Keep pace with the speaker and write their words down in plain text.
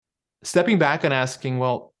stepping back and asking,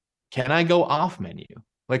 well, can I go off menu?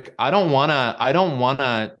 Like, I don't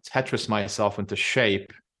wanna Tetris myself into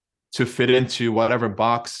shape to fit into whatever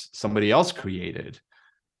box somebody else created.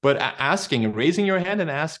 But asking and raising your hand and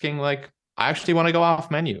asking, like, I actually want to go off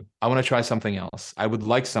menu. I want to try something else. I would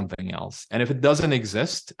like something else. And if it doesn't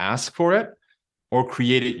exist, ask for it or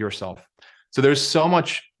create it yourself. So there's so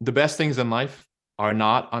much, the best things in life are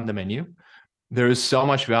not on the menu. There is so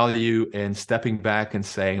much value in stepping back and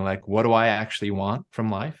saying, like, what do I actually want from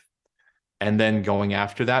life? And then going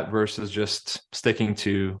after that versus just sticking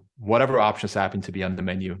to whatever options happen to be on the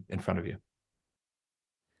menu in front of you.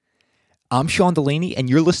 I'm Sean Delaney, and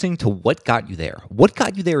you're listening to What Got You There. What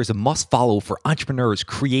Got You There is a must follow for entrepreneurs,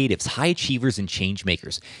 creatives, high achievers, and change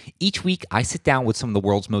makers. Each week, I sit down with some of the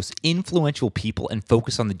world's most influential people and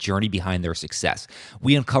focus on the journey behind their success.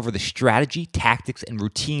 We uncover the strategy, tactics, and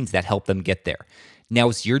routines that help them get there. Now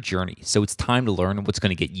it's your journey, so it's time to learn what's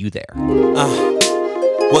going to get you there.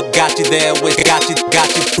 What got you there? What got you?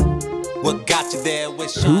 What got you there?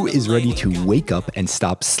 Who is ready to wake up and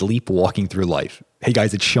stop sleepwalking through life? Hey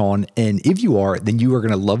guys, it's Sean, and if you are, then you are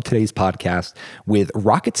going to love today's podcast with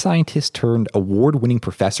rocket scientist turned award-winning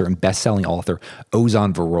professor and best-selling author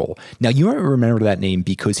Ozan Varol. Now, you might remember that name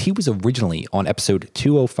because he was originally on episode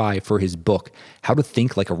 205 for his book, How to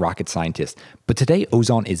Think Like a Rocket Scientist. But today,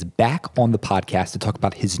 Ozan is back on the podcast to talk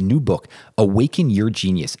about his new book, Awaken Your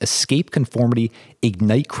Genius, Escape Conformity,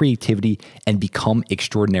 Ignite Creativity, and Become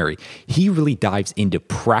Extraordinary. He really dives into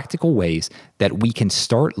practical ways that we can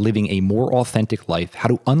start living a more authentic life, how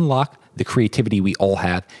to unlock the creativity we all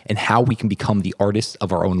have, and how we can become the artists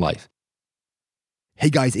of our own life. Hey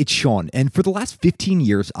guys, it's Sean, and for the last 15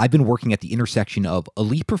 years, I've been working at the intersection of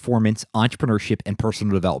elite performance, entrepreneurship, and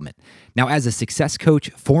personal development. Now, as a success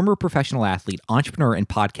coach, former professional athlete, entrepreneur, and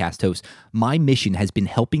podcast host, my mission has been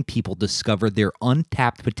helping people discover their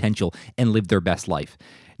untapped potential and live their best life.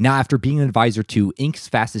 Now, after being an advisor to Inc.'s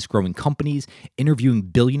fastest growing companies, interviewing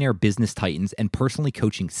billionaire business titans, and personally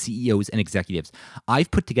coaching CEOs and executives, I've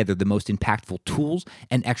put together the most impactful tools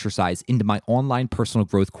and exercise into my online personal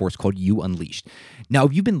growth course called You Unleashed. Now,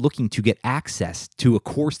 if you've been looking to get access to a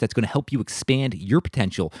course that's going to help you expand your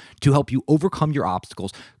potential, to help you overcome your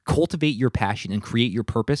obstacles, cultivate your passion, and create your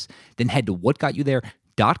purpose, then head to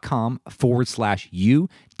whatgotyouthere.com/you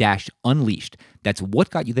dash unleashed. That's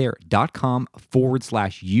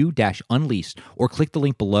whatgotyouthere.com/you dash unleashed, or click the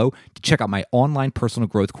link below to check out my online personal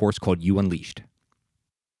growth course called You Unleashed.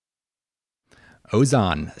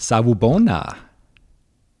 Ozan, Sabubona.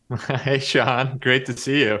 Hey, Sean, great to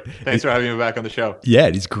see you. Thanks for having me back on the show. Yeah,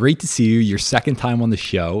 it is great to see you. Your second time on the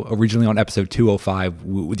show, originally on episode 205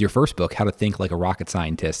 with your first book, How to Think Like a Rocket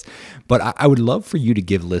Scientist. But I would love for you to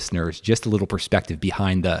give listeners just a little perspective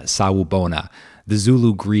behind the Sawubona, the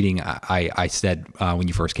Zulu greeting I said when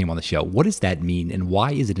you first came on the show. What does that mean, and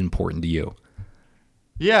why is it important to you?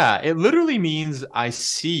 Yeah, it literally means I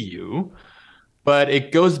see you, but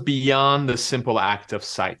it goes beyond the simple act of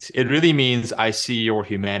sight. It really means I see your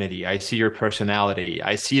humanity. I see your personality.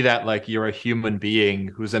 I see that like you're a human being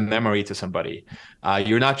who's a memory to somebody.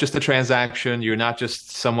 You're not just a transaction. You're not just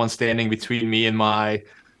someone standing between me and my,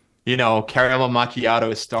 caramel macchiato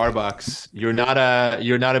at Starbucks. You're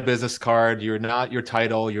not a business card. You're not your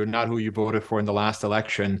title. You're not who you voted for in the last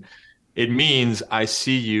election. It means I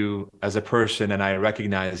see you as a person and I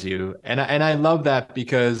recognize you. And I love that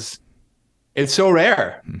because it's so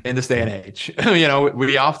rare in this day and age.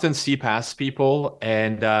 We often see past people,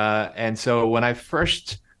 and so when I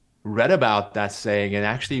first read about that saying and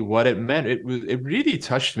actually what it meant, it really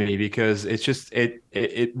touched me because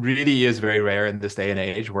it really is very rare in this day and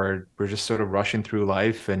age where we're just sort of rushing through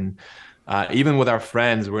life, and even with our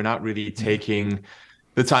friends, we're not really taking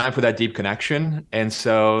the time for that deep connection. And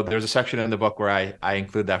so there's a section in the book where I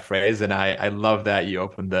include that phrase, and I love that you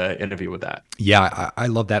opened the interview with that. Yeah, I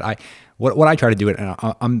love that. What I try to do it,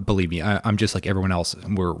 and believe me, I'm just like everyone else.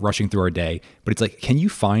 We're rushing through our day, but it's like, can you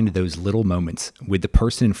find those little moments with the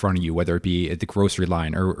person in front of you, whether it be at the grocery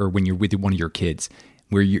line or when you're with one of your kids,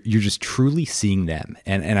 where you're just truly seeing them.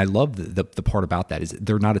 And I love the part about that is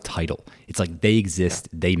they're not a title. It's like they exist,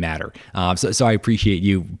 they matter. So I appreciate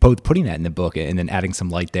you both putting that in the book and then adding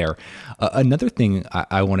some light there. Another thing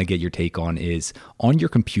I want to get your take on is on your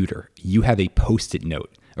computer, you have a Post-it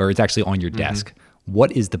note, or it's actually on your desk.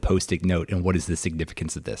 What is the Post-it note and what is the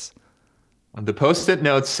significance of this? The Post-it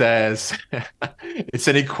note says, it's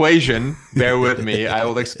an equation. Bear with me. I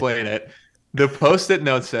will explain it. The Post-it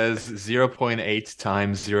note says 0 0.8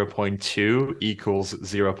 times 0 0.2 equals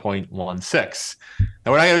 0.16.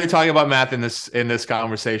 Now, we're not going to be talking about math in this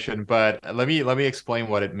conversation, but let me explain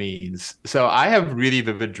what it means. So I have really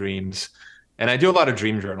vivid dreams, And I do a lot of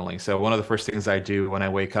dream journaling. So one of the first things I do when I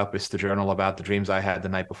wake up is to journal about the dreams I had the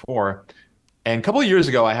night before. And a couple of years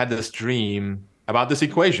ago, I had this dream about this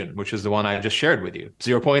equation, which is the one I just shared with you.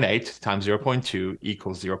 0.8 times 0.2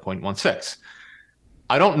 equals 0.16.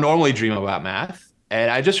 I don't normally dream about math.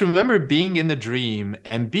 And I just remember being in the dream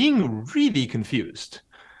and being really confused.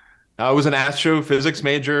 I was an astrophysics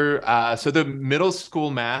major, so the middle school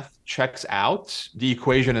math checks out. The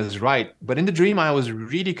equation is right. But in the dream, I was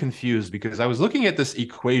really confused because I was looking at this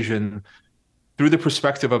equation through the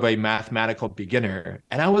perspective of a mathematical beginner.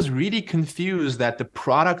 And I was really confused that the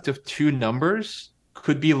product of two numbers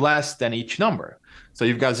could be less than each number. So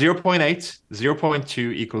you've got 0.8,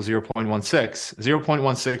 0.2 equals 0.16.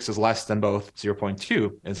 0.16 is less than both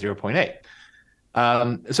 0.2 and 0.8.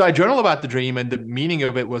 So I journal about the dream, and the meaning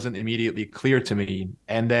of it wasn't immediately clear to me.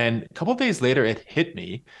 And then a couple of days later, it hit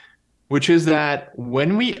me, which is that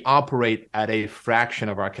when we operate at a fraction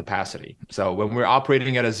of our capacity, so when we're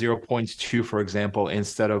operating at a 0.2, for example,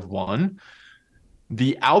 instead of 1,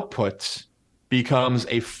 the output becomes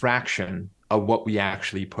a fraction of what we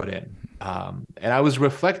actually put in. And I was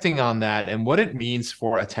reflecting on that and what it means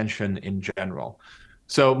for attention in general.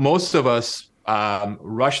 So most of us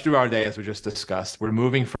rush through our day, as we just discussed. We're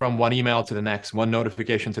moving from one email to the next, one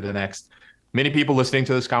notification to the next. Many people listening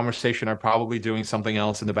to this conversation are probably doing something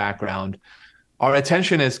else in the background. Our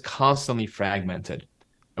attention is constantly fragmented.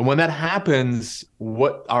 And when that happens,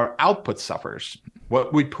 what our output suffers,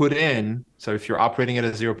 what we put in. So if you're operating at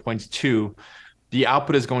a 0.2, the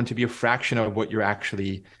output is going to be a fraction of what you're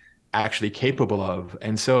actually capable of.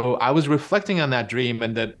 And so I was reflecting on that dream,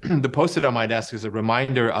 and the post-it on my desk is a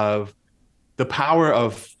reminder of the power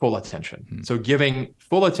of full attention. So giving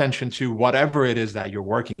full attention to whatever it is that you're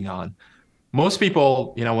working on. Most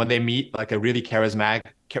people, when they meet like a really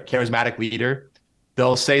charismatic leader,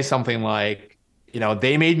 they'll say something like,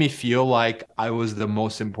 they made me feel like I was the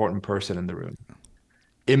most important person in the room.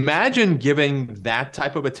 Imagine giving that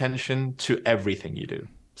type of attention to everything you do.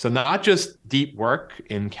 So not just deep work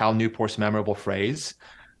in Cal Newport's memorable phrase,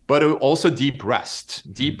 but also deep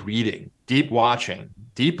rest, deep reading, deep watching,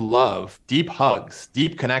 deep love, deep hugs,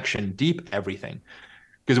 deep connection, deep everything.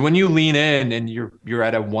 Because when you lean in and you're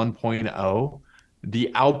at a 1.0,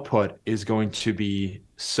 the output is going to be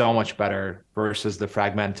so much better versus the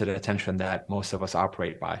fragmented attention that most of us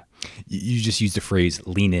operate by. You just used the phrase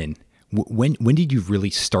lean in. When did you really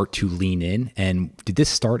start to lean in? And did this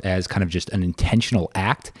start as kind of just an intentional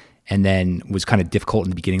act and then was kind of difficult in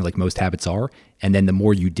the beginning like most habits are? And then the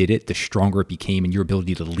more you did it, the stronger it became and your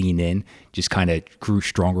ability to lean in just kind of grew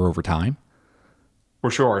stronger over time?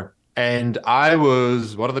 For sure. And I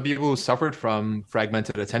was one of the people who suffered from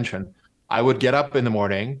fragmented attention. I would get up in the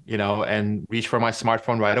morning, and reach for my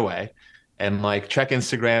smartphone right away and like check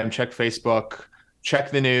Instagram, check Facebook,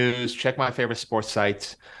 check the news, check my favorite sports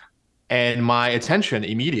sites. And my attention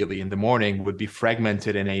immediately in the morning would be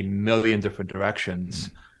fragmented in a million different directions.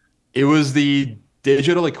 It was the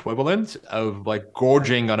digital equivalent of like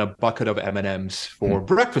gorging on a bucket of M&Ms for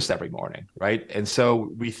breakfast every morning, right? And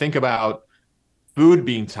so we think about food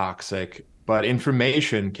being toxic, but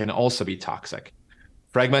information can also be toxic.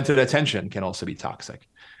 Fragmented attention can also be toxic.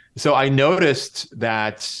 So I noticed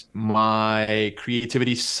that my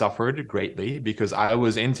creativity suffered greatly because I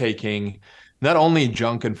was intaking not only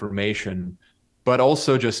junk information, but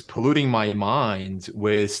also just polluting my mind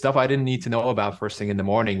with stuff I didn't need to know about first thing in the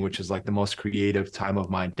morning, which is like the most creative time of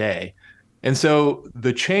my day. And so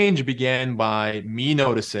the change began by me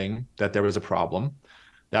noticing that there was a problem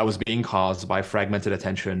that was being caused by fragmented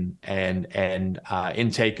attention and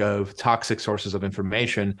intake of toxic sources of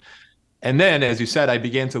information. And then, as you said, I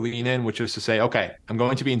began to lean in, which is to say, okay, I'm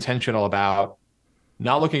going to be intentional about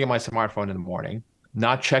not looking at my smartphone in the morning,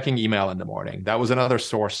 not checking email in the morning. That was another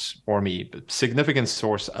source for me. A significant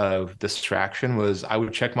source of distraction was I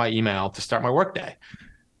would check my email to start my workday.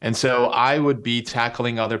 And so I would be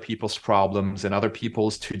tackling other people's problems and other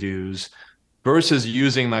people's to-dos versus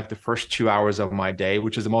using like the first 2 hours of my day,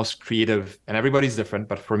 which is the most creative, and everybody's different,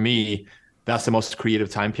 but for me, that's the most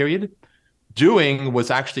creative time period. Doing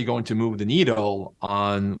was actually going to move the needle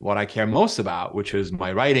on what I care most about, which is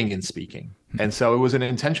my writing and speaking. And so it was an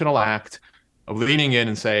intentional act of leaning in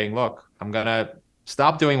and saying, look, I'm going to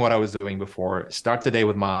stop doing what I was doing before, start the day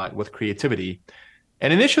with creativity.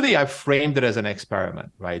 And initially I framed it as an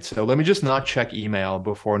experiment, right? So let me just not check email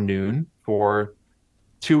before noon for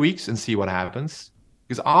 2 weeks and see what happens.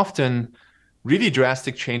 Because often really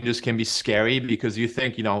drastic changes can be scary because you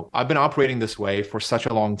think, I've been operating this way for such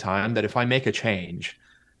a long time that if I make a change,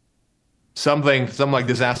 some like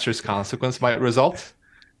disastrous consequence might result.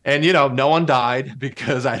 And no one died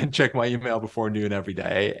because I didn't check my email before noon every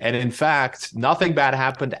day. And in fact, nothing bad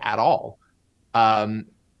happened at all. Um,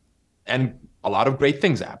 and a lot of great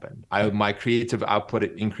things happened. My creative output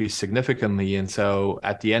increased significantly. And so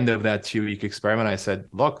at the end of that 2-week experiment, I said,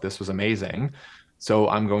 look, this was amazing. So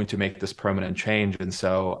I'm going to make this permanent change. And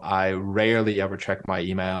so I rarely ever check my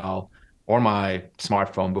email or my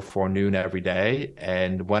smartphone before noon every day.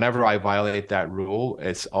 And whenever I violate that rule,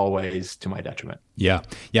 it's always to my detriment. Yeah.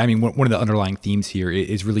 Yeah. I mean, one of the underlying themes here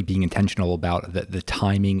is really being intentional about the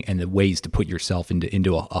timing and the ways to put yourself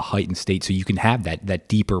into a heightened state so you can have that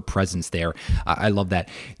deeper presence there. I love that.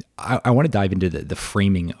 I want to dive into the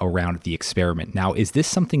framing around the experiment. Now, is this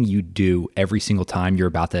something you do every single time you're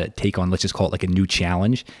about to take on, let's just call it like a new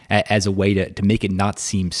challenge, as a way to make it not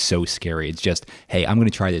seem so scary? It's just, hey, I'm going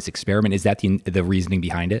to try this experiment. Is that the reasoning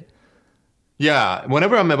behind it? Yeah,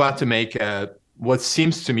 whenever I'm about to make what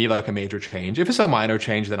seems to me like a major change, if it's a minor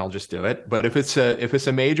change, then I'll just do it. But if it's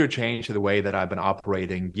a major change to the way that I've been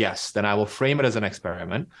operating, yes, then I will frame it as an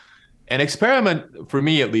experiment. An experiment, for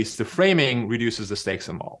me at least, the framing reduces the stakes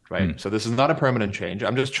involved, right? So this is not a permanent change.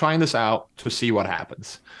 I'm just trying this out to see what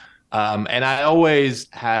happens. And I always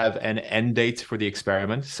have an end date for the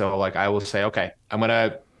experiment. So like I will say, okay, I'm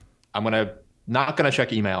gonna not gonna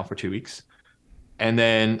check email for 2 weeks. And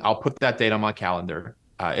then I'll put that date on my calendar.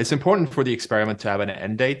 It's important for the experiment to have an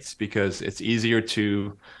end date because it's easier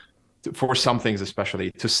for some things,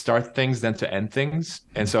 especially to start things than to end things.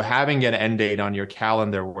 And so having an end date on your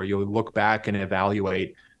calendar where you'll look back and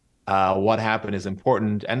evaluate what happened is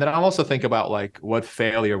important. And then I'll also think about like what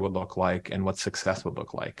failure would look like and what success would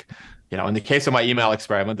look like. In the case of my email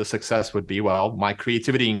experiment, the success would be, well, my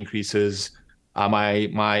creativity increases,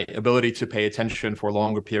 my ability to pay attention for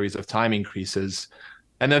longer periods of time increases,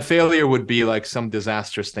 and then failure would be like some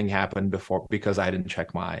disastrous thing happened before because I didn't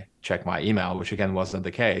check my email, which again wasn't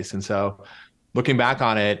the case. And so looking back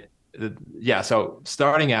on it, yeah, so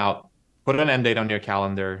starting out, put an end date on your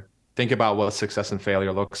calendar, think about what success and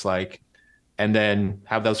failure looks like, and then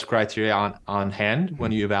have those criteria on hand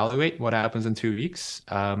when you evaluate what happens in 2 weeks.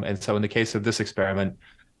 And so in the case of this experiment,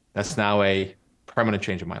 that's now a permanent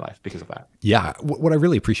change in my life because of that. Yeah. What I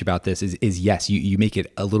really appreciate about this is yes, you make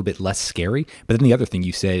it a little bit less scary. But then the other thing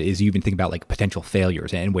you said is you even think about like potential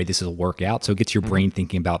failures and way this will work out. So it gets your brain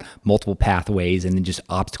thinking about multiple pathways and then just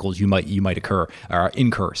obstacles you might occur or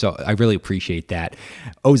incur. So I really appreciate that.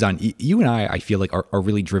 Ozan, you and I feel like are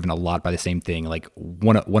really driven a lot by the same thing. Like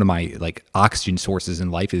one of my like oxygen sources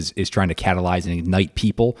in life is trying to catalyze and ignite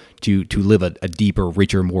people to live a deeper,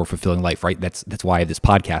 richer, more fulfilling life, right? That's why I have this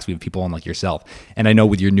podcast. We have people on like yourself. And I know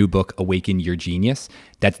with your new book, Awaken Your Genius,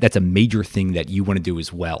 that's a major thing that you want to do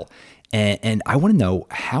as well. And I want to know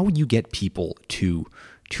how you get people to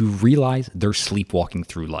realize they're sleepwalking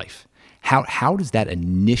through life. How does that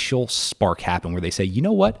initial spark happen where they say, you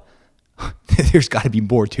know what? There's got to be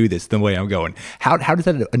more to this than the way I'm going. How does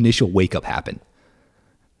that initial wake up happen?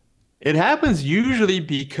 It happens usually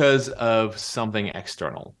because of something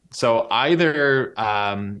external. So either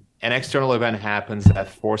an external event happens that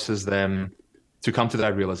forces them to come to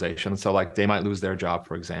that realization. So like they might lose their job,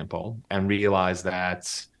 for example, and realize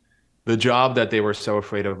that the job that they were so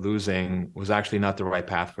afraid of losing was actually not the right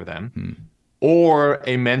path for them. Or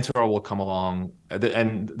a mentor will come along.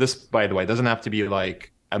 And this, by the way, doesn't have to be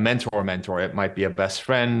like a mentor. It might be a best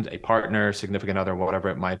friend, a partner, significant other, whatever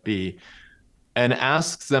it might be, and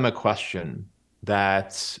asks them a question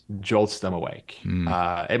that jolts them awake.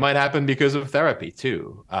 It might happen because of therapy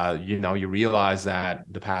too. You realize that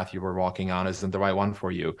the path you were walking on isn't the right one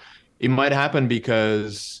for you. It might happen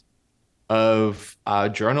because of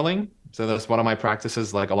journaling. So that's one of my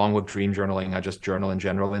practices, like along with dream journaling, I just journal in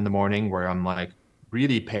general in the morning where I'm like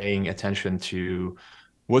really paying attention to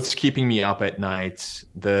what's keeping me up at night,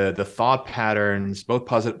 the thought patterns, both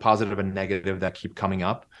positive and negative that keep coming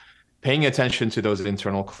up. Paying attention to those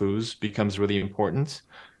internal clues becomes really important.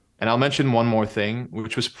 And I'll mention one more thing,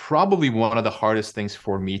 which was probably one of the hardest things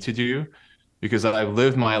for me to do because I've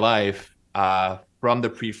lived my life from the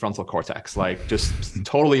prefrontal cortex, like just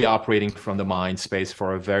totally operating from the mind space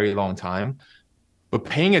for a very long time. But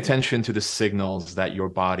paying attention to the signals that your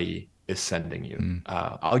body is sending you.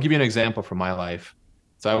 I'll give you an example from my life.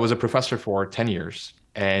 So I was a professor for 10 years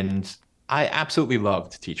and I absolutely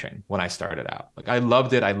loved teaching when I started out. Like I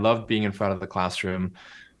loved it. I loved being in front of the classroom.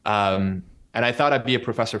 And I thought I'd be a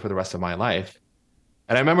professor for the rest of my life.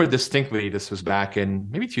 And I remember distinctly, this was back in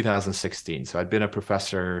maybe 2016. So I'd been a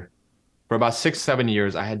professor for about 6-7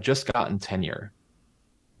 years. I had just gotten tenure.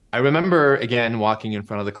 I remember, again, walking in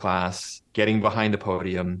front of the class, getting behind the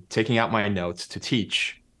podium, taking out my notes to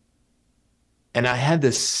teach. And I had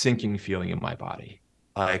this sinking feeling in my body.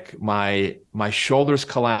 Like my shoulders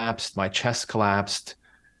collapsed, my chest collapsed,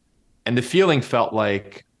 and the feeling felt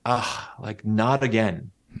like not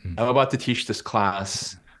again. I'm about to teach this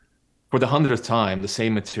class for the 100th time, the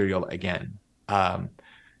same material again. Um,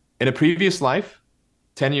 in a previous life,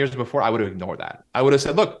 10 years before, I would have ignored that. I would have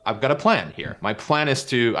said, look, I've got a plan here. My plan is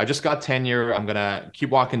I just got tenure. I'm going to keep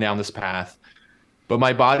walking down this path. But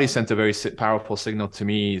my body sent a very powerful signal to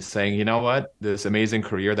me saying, you know what? This amazing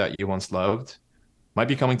career that you once loved might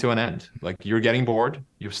be coming to an end. Like you're getting bored,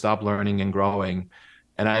 you've stopped learning and growing.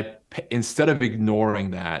 And instead of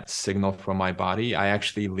ignoring that signal from my body, I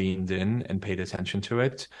actually leaned in and paid attention to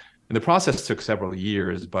it. And the process took several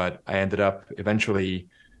years, but I ended up eventually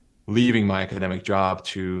leaving my academic job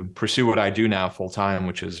to pursue what I do now full time,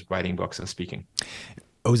 which is writing books and speaking.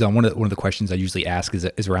 Ozan, one of the questions I usually ask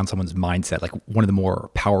is around someone's mindset, like one of the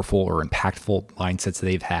more powerful or impactful mindsets that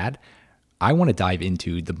they've had. I want to dive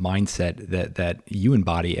into the mindset that you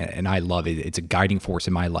embody, and I love it. It's a guiding force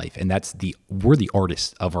in my life, and that's we're the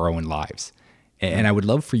artists of our own lives. And I would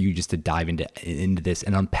love for you just to dive into this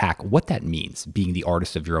and unpack what that means, being the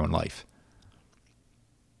artist of your own life.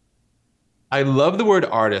 I love the word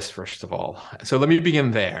artist, first of all. So let me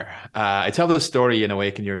begin there. I tell the story in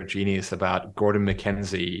Awaken Your Genius about Gordon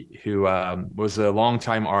McKenzie, who was a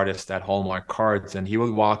longtime artist at Hallmark Cards, and he would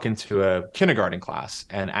walk into a kindergarten class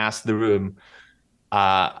and ask the room,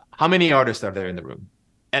 how many artists are there in the room?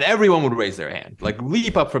 And everyone would raise their hand, like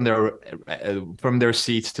leap up from their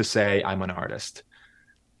seats to say, I'm an artist.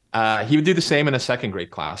 He would do the same in a second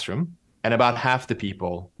grade classroom, and about half the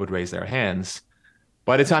people would raise their hands.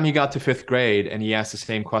 By the time he got to fifth grade and he asked the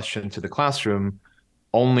same question to the classroom,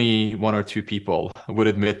 only one or two people would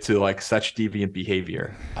admit to like such deviant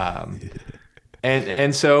behavior.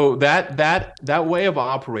 And so that way of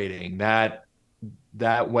operating, that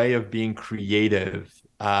way of being creative,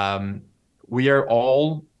 we are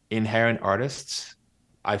all inherent artists.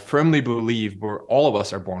 I firmly believe all of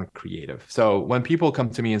us are born creative. So when people come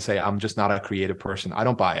to me and say, I'm just not a creative person, I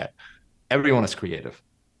don't buy it. Everyone is creative.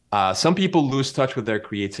 Some people lose touch with their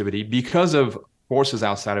creativity because of forces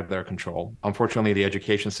outside of their control. Unfortunately, the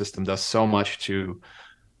education system does so much to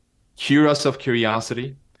cure us of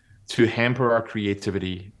curiosity, to hamper our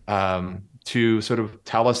creativity, to sort of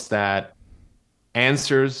tell us that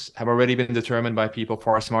answers have already been determined by people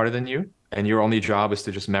far smarter than you, and your only job is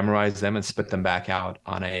to just memorize them and spit them back out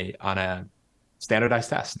on a standardized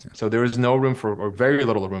test. So there is no room for, or very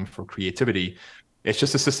little room for creativity. It's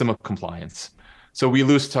just a system of compliance. So we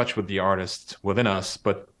lose touch with the artist within us,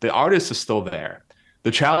 but the artist is still there.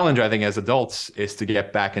 The challenge, I think, as adults is to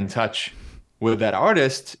get back in touch with that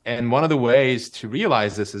artist. And one of the ways to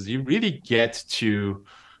realize this is you really get to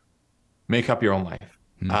make up your own life.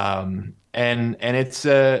 And it's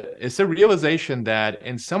a realization that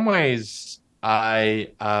in some ways I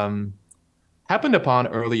happened upon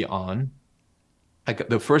early on. Like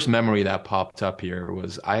the first memory that popped up here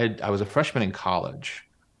was I was a freshman in college.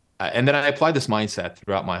 And then I applied this mindset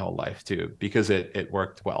throughout my whole life too, because it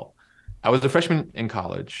worked well. I was a freshman in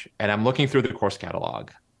college, and I'm looking through the course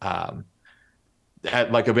catalog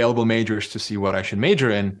at like available majors to see what I should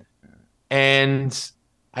major in. And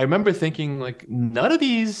I remember thinking like none of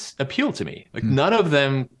these appeal to me. Like none of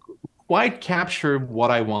them quite capture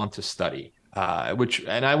what I want to study.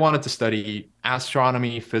 And I wanted to study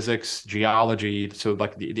astronomy, physics, geology. So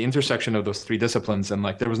like the intersection of those three disciplines, and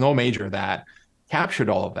like there was no major that captured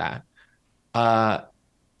all of that.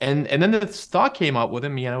 And then this thought came up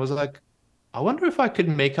within me, and I was like, I wonder if I could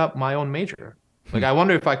make up my own major. Like, I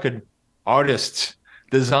wonder if I could artist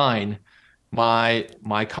design my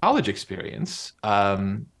college experience. I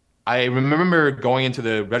remember going into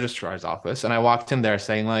the registrar's office, and I walked in there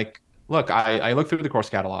saying, like, look, I looked through the course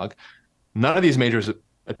catalog. None of these majors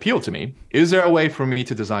appeal to me. Is there a way for me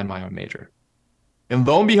to design my own major? And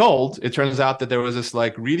lo and behold, it turns out that there was this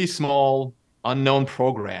like really small unknown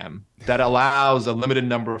program that allows a limited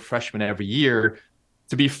number of freshmen every year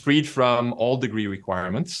to be freed from all degree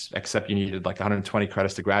requirements, except you needed like 120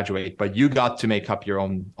 credits to graduate, but you got to make up your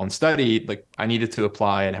own study. Like I needed to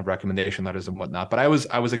apply and have recommendation letters and whatnot, but I was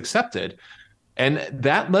accepted. And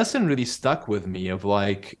that lesson really stuck with me of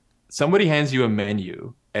like, somebody hands you a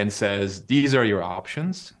menu and says, these are your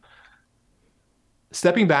options.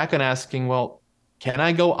 Stepping back and asking, well, can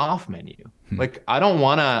I go off menu? Like I don't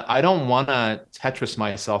wanna Tetris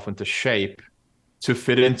myself into shape to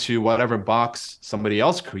fit into whatever box somebody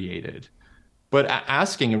else created. But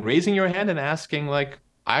raising your hand and asking like,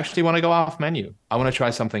 I actually want to go off menu. I want to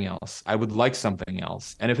try something else. I would like something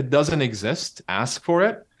else. And if it doesn't exist, ask for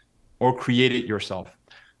it or create it yourself.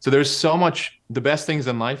 So there's so much, the best things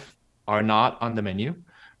in life are not on the menu.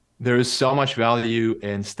 there is so much value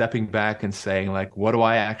in stepping back and saying, like, what do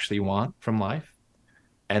I actually want from life?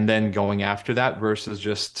 And then going after that versus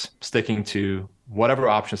just sticking to whatever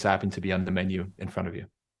options happen to be on the menu in front of you.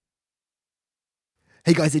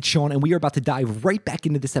 Hey guys, it's Sean, and we are about to dive right back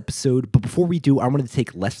into this episode. But before we do, I wanted to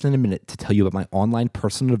take less than a minute to tell you about my online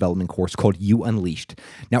personal development course called You Unleashed.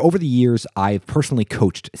 Now, over the years, I've personally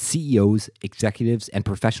coached CEOs, executives, and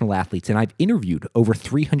professional athletes, and I've interviewed over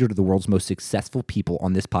 300 of the world's most successful people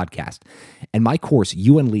on this podcast. And my course,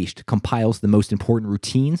 You Unleashed, compiles the most important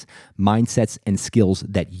routines, mindsets, and skills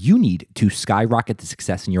that you need to skyrocket the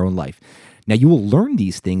success in your own life. Now, you will learn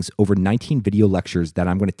these things over 19 video lectures that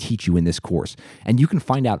I'm going to teach you in this course. And you can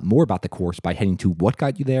find out more about the course by heading to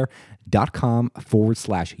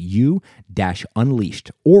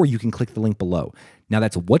whatgotyouthere.com/you-unleashed, or you can click the link below. Now,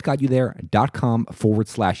 that's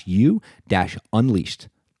whatgotyouthere.com/you-unleashed.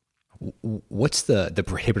 What's the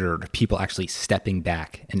prohibitor to people actually stepping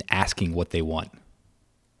back and asking what they want?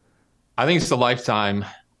 I think it's a lifetime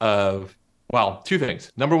of, well, two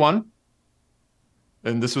things. Number one,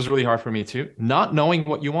 and this was really hard for me too, not knowing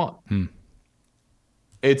what you want.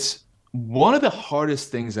 It's one of the hardest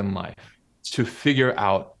things in life to figure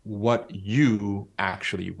out what you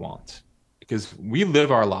actually want, because we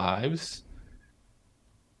live our lives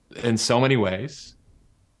in so many ways,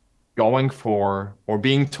 going for or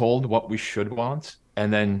being told what we should want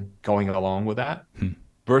and then going along with that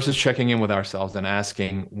versus checking in with ourselves and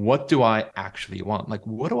asking, what do I actually want? Like,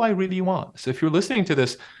 what do I really want? So if you're listening to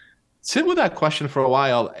this, sit with that question for a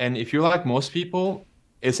while. And if you're like most people,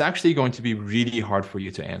 it's actually going to be really hard for you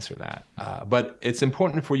to answer that. But it's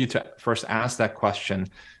important for you to first ask that question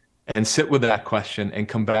and sit with that question and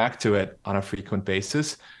come back to it on a frequent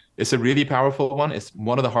basis. It's a really powerful one. It's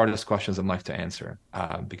one of the hardest questions in life to answer.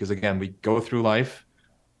 Because again, we go through life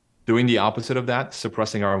doing the opposite of that,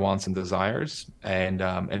 suppressing our wants and desires and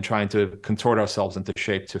trying to contort ourselves into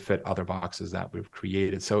shape to fit other boxes that we've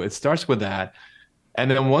created. So it starts with that. And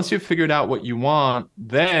then once you've figured out what you want,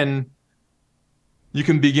 then you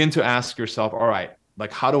can begin to ask yourself, all right,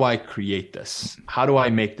 like, how do I create this? How do I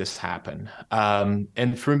make this happen?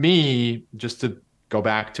 And for me, just to go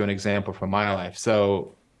back to an example from my life.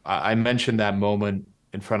 So I mentioned that moment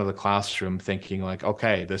in front of the classroom thinking like,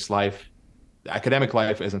 okay, this life, academic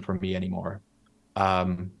life isn't for me anymore.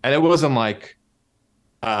 And it wasn't like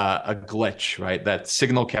a glitch, right? That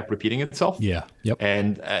signal kept repeating itself. Yeah. Yep.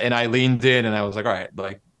 And I leaned in and I was like, all right,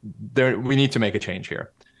 like we need to make a change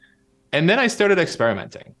here. And then I started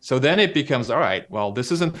experimenting. So then it becomes, all right, well,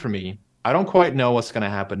 this isn't for me. I don't quite know what's going to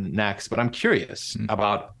happen next, but I'm curious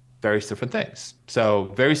about various different things.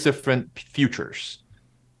 So various different futures.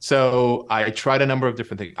 So I tried a number of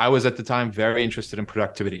different things. I was at the time very interested in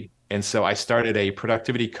productivity. And so I started a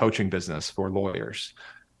productivity coaching business for lawyers.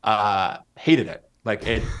 Hated it. Like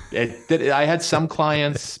I had some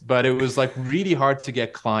clients, but it was like really hard to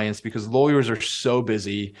get clients because lawyers are so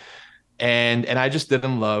busy. And I just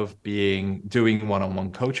didn't love doing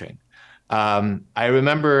one-on-one coaching. I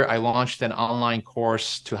remember I launched an online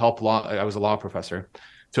course to help I was a law professor,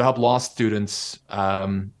 to help law students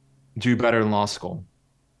do better in law school.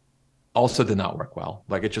 Also did not work well.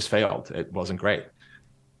 Like it just failed. It wasn't great.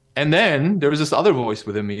 And then there was this other voice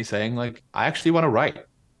within me saying like, I actually want to write.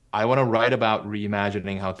 I want to write about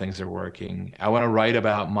reimagining how things are working. I want to write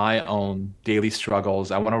about my own daily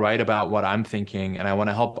struggles. I want to write about what I'm thinking, and I want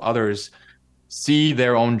to help others see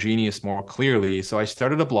their own genius more clearly. So I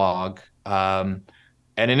started a blog, and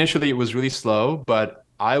initially it was really slow, but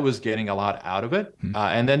I was getting a lot out of it.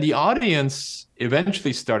 And then the audience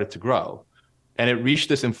eventually started to grow. And it reached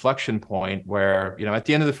this inflection point where, at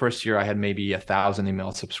the end of the first year, I had maybe 1,000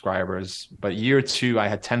 email subscribers, but year two, I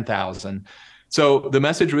had 10,000. So the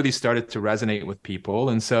message really started to resonate with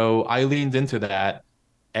people. And so I leaned into that.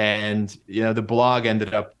 And, the blog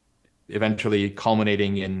ended up eventually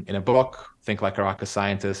culminating in a book, Think Like a Rocket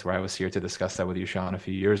Scientist, where I was here to discuss that with you, Sean, a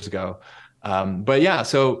few years ago. But yeah,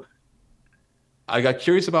 so I got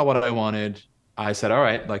curious about what I wanted. I said, all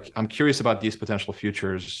right, like I'm curious about these potential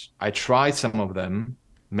futures. I tried some of them.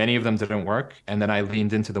 Many of them didn't work. And then I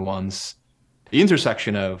leaned into the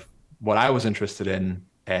intersection of what I was interested in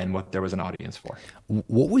and what there was an audience for.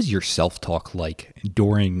 What was your self-talk like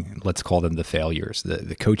during, let's call them the failures?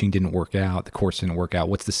 The coaching didn't work out, the course didn't work out.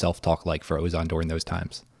 What's the self-talk like for Ozan during those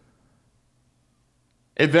times?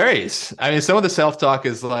 It varies. I mean, some of the self-talk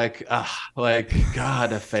is like,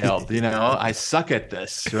 God, I failed, I suck at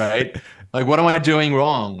this, right? Like, what am I doing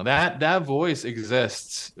wrong? That voice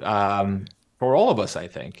exists for all of us, I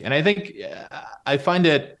think. And I think I find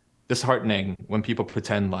it disheartening when people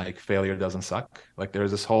pretend like failure doesn't suck. Like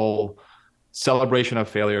there's this whole celebration of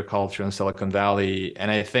failure culture in Silicon Valley,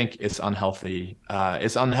 and I think it's unhealthy.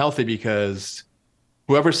 It's unhealthy because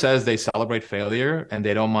whoever says they celebrate failure and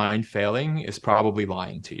they don't mind failing is probably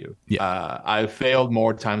lying to you. Yeah. I've failed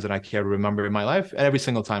more times than I care to remember in my life, and every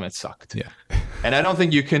single time it sucked. Yeah. And I don't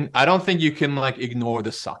think you can like ignore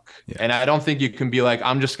the suck. Yeah. And I don't think you can be like,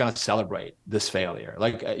 I'm just going to celebrate this failure.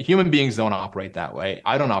 Like human beings don't operate that way.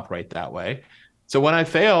 I don't operate that way. So when I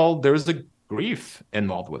fail, there's a grief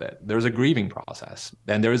involved with it. There's a grieving process.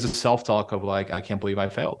 And there is a self-talk of like, I can't believe I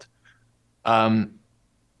failed.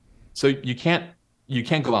 So you can't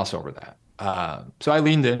gloss over that. So I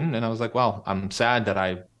leaned in and I was like, well, I'm sad that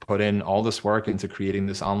I put in all this work into creating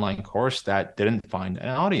this online course that didn't find an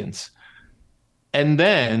audience. And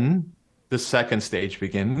then the second stage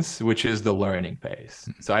begins, which is the learning phase.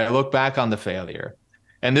 So I look back on the failure.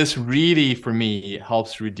 And this really, for me,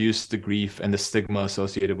 helps reduce the grief and the stigma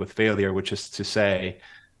associated with failure, which is to say,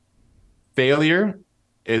 failure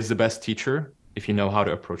is the best teacher if you know how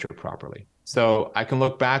to approach it properly. So I can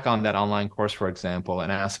look back on that online course, for example,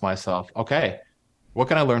 and ask myself, okay, what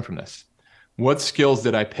can I learn from this? What skills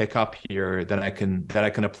did I pick up here that I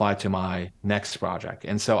can apply to my next project?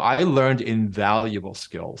 And so I learned invaluable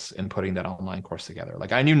skills in putting that online course together.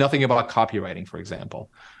 Like I knew nothing about copywriting, for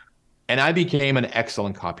example, and I became an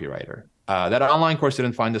excellent copywriter. That online course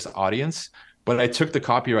didn't find this audience, but I took the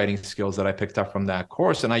copywriting skills that I picked up from that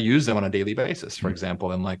course and I used them on a daily basis, for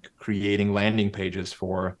example, in like creating landing pages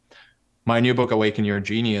for my new book, Awaken Your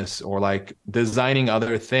Genius, or like designing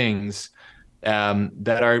other things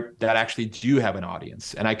that actually do have an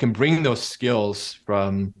audience. And I can bring those skills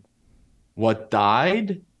from what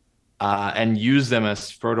died and use them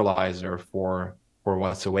as fertilizer for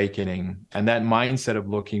what's awakening. And that mindset of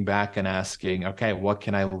looking back and asking, okay, what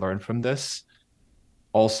can I learn from this,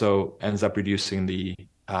 also ends up reducing the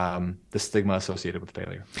stigma associated with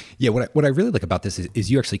failure. Yeah, what I really like about this is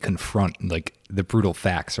you actually confront like the brutal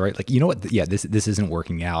facts, right? Like, you know what? Yeah, this isn't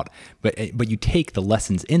working out, but you take the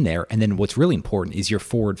lessons in there, and then what's really important is you're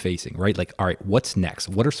forward facing, right? Like, all right, what's next?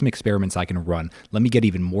 What are some experiments I can run? Let me get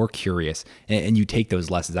even more curious, and you take those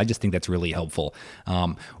lessons. I just think that's really helpful.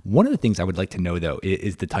 One of the things I would like to know though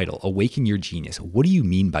is the title, Awaken Your Genius. What do you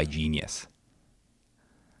mean by genius?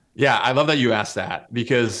 Yeah, I love that you asked that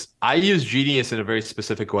because I use genius in a very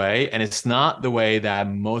specific way, and it's not the way that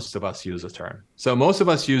most of us use the term. So most of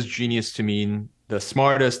us use genius to mean the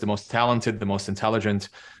smartest, the most talented, the most intelligent.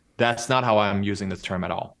 That's not how I'm using the term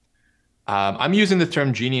at all. I'm using the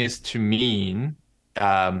term genius to mean,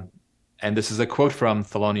 and this is a quote from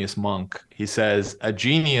Thelonious Monk. He says, a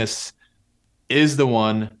genius is the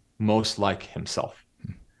one most like himself.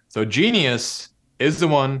 So genius is the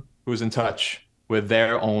one who's in touch with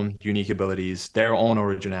their own unique abilities, their own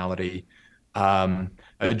originality. A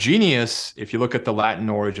genius, if you look at the Latin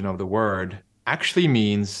origin of the word, actually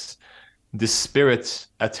means the spirit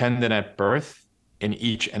attendant at birth in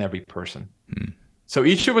each and every person. So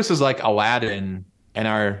each of us is like Aladdin, and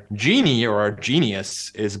our genie or our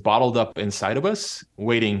genius is bottled up inside of us,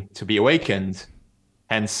 waiting to be awakened.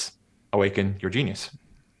 Hence, awaken your genius.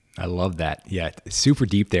 I love that. Yeah, super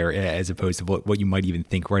deep there as opposed to what you might even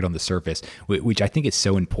think right on the surface, which I think is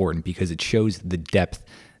so important because it shows the depth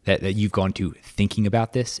that you've gone to thinking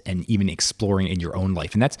about this and even exploring in your own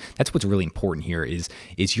life. And that's what's really important here is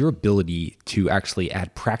your ability to actually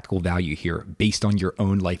add practical value here based on your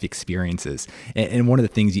own life experiences. And one of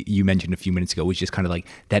the things you mentioned a few minutes ago was just kind of like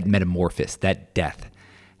that metamorphosis, that death.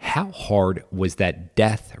 How hard was that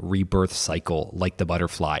death rebirth cycle like the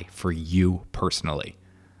butterfly for you personally?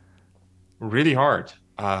 Really hard.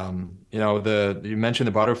 You mentioned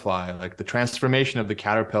the butterfly, like the transformation of the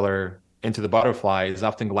caterpillar into the butterfly is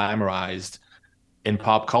often glamorized in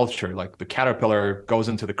pop culture. Like the caterpillar goes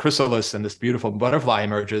into the chrysalis and this beautiful butterfly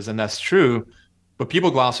emerges, and that's true. But people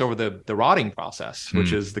gloss over the rotting process,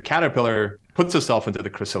 which is the caterpillar puts itself into the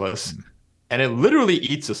chrysalis and it literally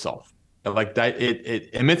eats itself. Like it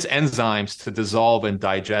emits enzymes to dissolve and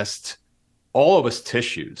digest all of its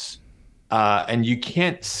tissues. And you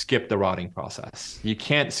can't skip the rotting process. You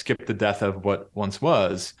can't skip the death of what once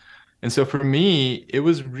was. And so for me, it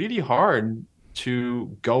was really hard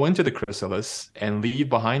to go into the chrysalis and leave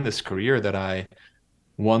behind this career that I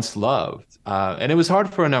once loved. And it was hard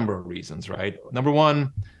for a number of reasons, right? Number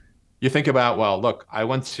one, you think about, well, look, I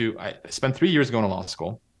spent 3 years going to law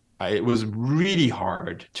school. It was really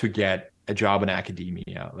hard to get a job in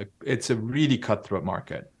academia. Like it's a really cutthroat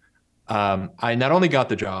market. I not only got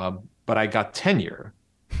the job, but I got tenure.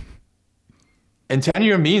 And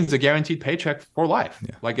tenure means a guaranteed paycheck for life.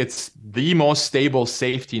 Yeah. Like it's the most stable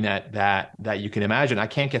safety net that you can imagine. I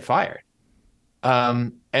can't get fired.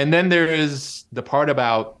 And then there is the part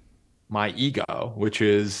about my ego, which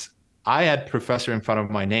is I had professor in front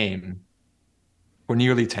of my name for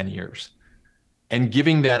nearly 10 years. And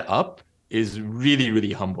giving that up is really,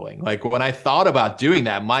 really humbling. Like when I thought about doing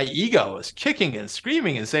that, my ego was kicking and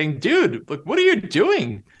screaming and saying, dude, look, what are you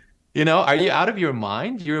doing? Are you out of your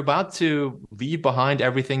mind? You're about to leave behind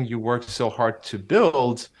everything you worked so hard to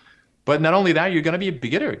build. But not only that, you're going to be a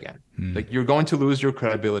beginner again. Like you're going to lose your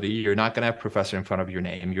credibility. You're not going to have professor in front of your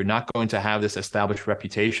name. You're not going to have this established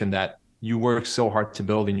reputation that you worked so hard to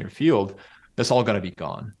build in your field. That's all going to be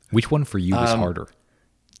gone. Which one for you was harder?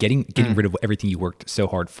 Getting rid of everything you worked so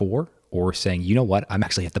hard for, or saying, you know what, I'm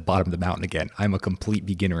actually at the bottom of the mountain again. I'm a complete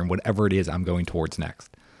beginner in whatever it is I'm going towards next.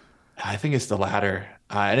 I think it's the latter.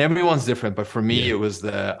 And everyone's different, but for me, Yeah. it was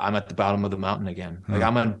I'm at the bottom of the mountain again. Like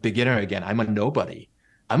I'm a beginner again. I'm a nobody.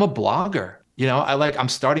 I'm a blogger. I'm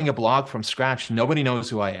starting a blog from scratch. Nobody knows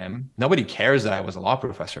who I am. Nobody cares that I was a law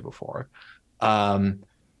professor before. Um,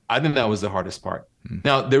 I think that was the hardest part.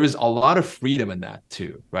 Now, there is a lot of freedom in that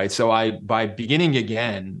too, right? So by beginning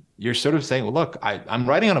again, you're sort of saying, well, look, I'm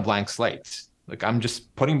writing on a blank slate. Like I'm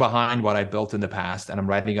just putting behind what I built in the past and I'm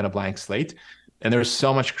writing on a blank slate. And there's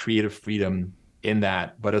so much creative freedom in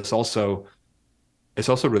that, but it's also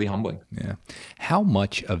really humbling. Yeah. How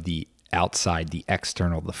much of the outside, the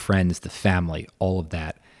external, the friends, the family, all of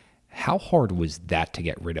that, how hard was that to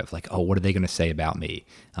get rid of? Like, oh, what are they going to say about me?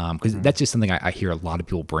 Because that's just something I hear a lot of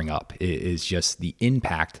people bring up is just the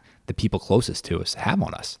impact the people closest to us have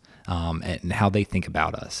on us, and how they think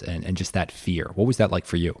about us, and just that fear. What was that like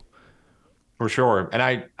for you? For sure. And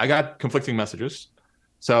I got conflicting messages.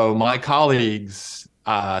 So my colleagues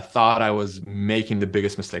thought I was making the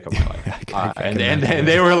biggest mistake of my life. And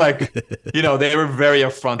they were like, they were very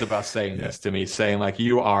upfront about saying this to me, saying like,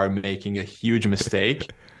 you are making a huge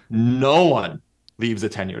mistake. No one leaves a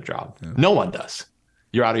tenure job. No one does.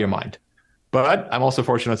 You're out of your mind. But I'm also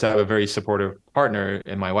fortunate to have a very supportive partner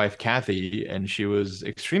in my wife, Kathy, and she was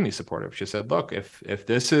extremely supportive. She said, look, if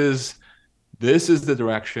this is the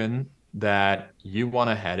direction that you want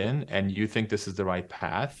to head in and you think this is the right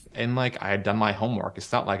path, and like I had done my homework,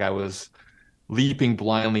 it's not like I was leaping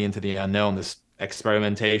blindly into the unknown. This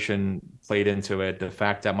experimentation played into it. The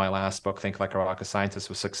fact that my last book, Think Like a Rocket Scientist,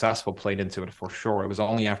 was successful played into it for sure. It was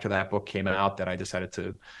only after that book came out that I decided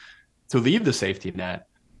to leave the safety net.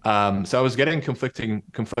 So I was getting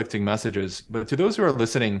conflicting messages. But to those who are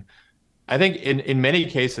listening, I think in many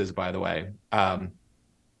cases, by the way,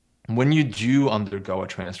 when you do undergo a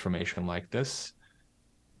transformation like this,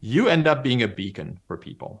 you end up being a beacon for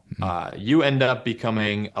people. You end up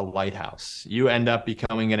becoming a lighthouse. You end up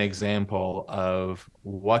becoming an example of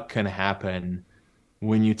what can happen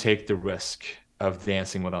when you take the risk of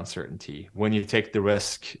dancing with uncertainty, when you take the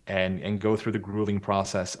risk and go through the grueling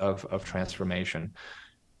process of transformation.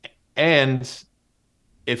 And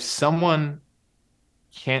if someone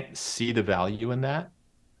can't see the value in that,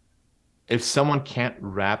 if someone can't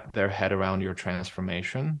wrap their head around your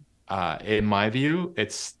transformation, in my view,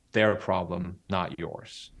 it's their problem, not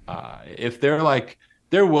yours. If they're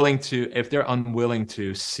unwilling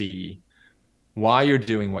to see why you're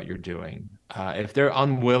doing what you're doing, if they're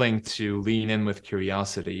unwilling to lean in with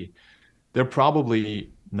curiosity, they're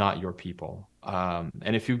probably not your people.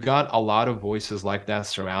 And if you've got a lot of voices like that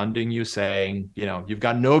surrounding you saying, you've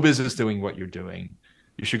got no business doing what you're doing,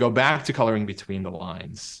 you should go back to coloring between the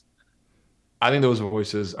lines. I think those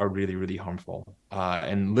voices are really, really harmful.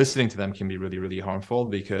 And listening to them can be really, really harmful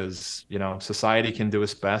because, society can do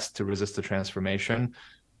its best to resist the transformation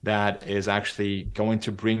that is actually going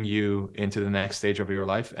to bring you into the next stage of your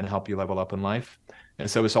life and help you level up in life. And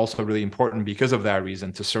so it's also really important because of that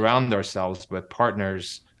reason to surround ourselves with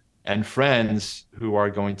partners and friends who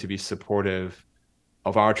are going to be supportive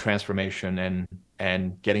of our transformation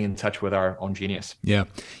and getting in touch with our own genius. Yeah.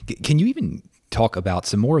 Can you even talk about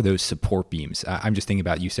some more of those support beams? I'm just thinking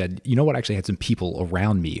about, you said, you know what, I actually had some people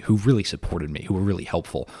around me who really supported me, who were really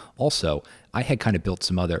helpful. Also, I had kind of built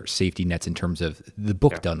some other safety nets in terms of the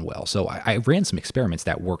book done well. So I ran some experiments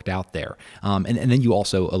that worked out there. And then you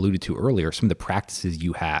also alluded to earlier some of the practices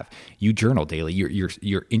you have. You journal daily.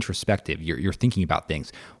 You're introspective. You're thinking about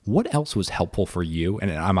things. What else was helpful for you?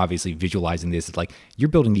 And I'm obviously visualizing this. It's like you're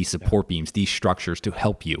building these support beams, these structures to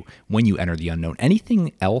help you when you enter the unknown.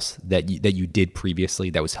 Anything else that you did previously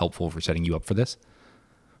that was helpful for setting you up for this?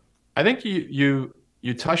 I think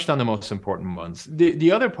you touched on the most important ones.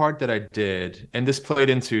 The other part that I did, and this played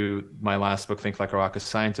into my last book, Think Like a Rocket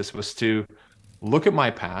Scientist, was to look at my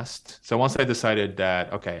past. So once I decided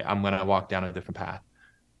that, okay, I'm going to walk down a different path,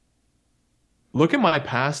 look at my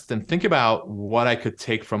past and think about what I could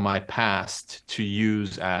take from my past to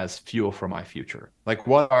use as fuel for my future. Like,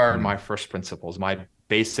 what are my first principles, my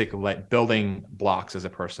basic building blocks as a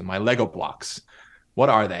person, my Lego blocks? What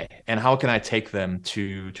are they, and how can I take them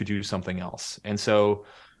to do something else? And so,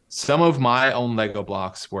 some of my own Lego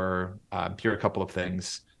blocks were here are a couple of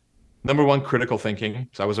things. Number one, critical thinking.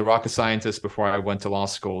 So I was a rocket scientist before I went to law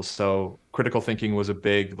school. So critical thinking was a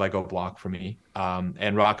big Lego block for me.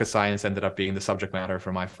 And rocket science ended up being the subject matter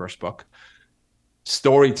for my first book.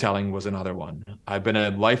 Storytelling was another one. I've been a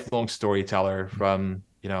lifelong storyteller from,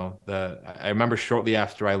 I remember shortly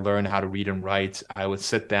after I learned how to read and write, I would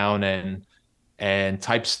sit down and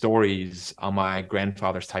type stories on my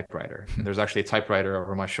grandfather's typewriter. And there's actually a typewriter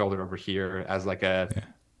over my shoulder over here as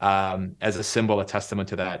a symbol, a testament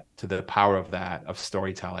to that, to the power of that, of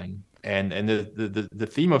storytelling. And the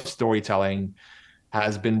theme of storytelling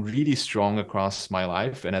has been really strong across my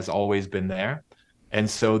life and has always been there. And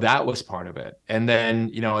so that was part of it. And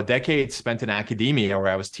then, a decade spent in academia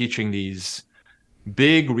where I was teaching these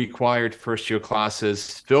big required first year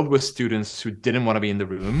classes filled with students who didn't want to be in the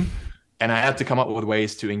room. And I had to come up with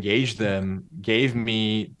ways to engage them, gave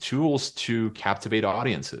me tools to captivate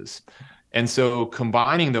audiences. And so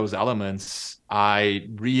combining those elements, I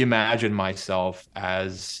reimagined myself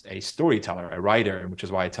as a storyteller, a writer, which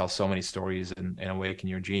is why I tell so many stories in Awaken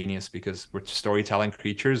Your Genius, because we're storytelling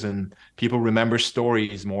creatures and people remember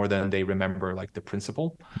stories more than they remember like the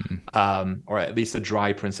principle, or at least the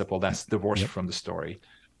dry principle that's divorced from the story.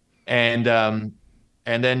 And then,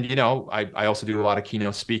 I also do a lot of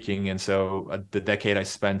keynote speaking. And so the decade I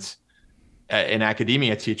spent in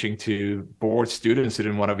academia teaching to bored students who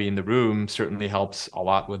didn't want to be in the room certainly helps a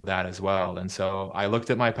lot with that as well. And so I looked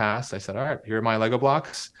at my past. I said, all right, here are my Lego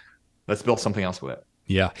blocks. Let's build something else with it.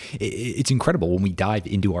 Yeah, it's incredible when we dive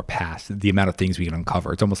into our past, the amount of things we can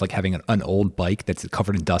uncover. It's almost like having an old bike that's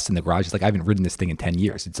covered in dust in the garage. It's like, I haven't ridden this thing in 10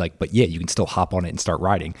 years. It's like, but yeah, you can still hop on it and start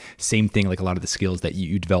riding. Same thing, like a lot of the skills that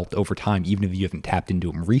you developed over time, even if you haven't tapped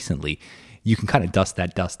into them recently, you can kind of dust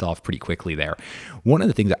that dust off pretty quickly there. One of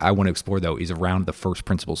the things that I want to explore, though, is around the first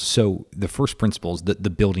principles. So the first principles, the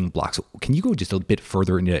building blocks, can you go just a bit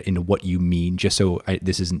further into what you mean, just so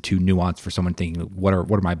this isn't too nuanced for someone thinking, what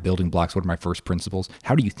are my building blocks? What are my first principles?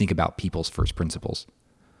 How do you think about people's first principles?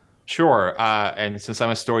 Sure. And since I'm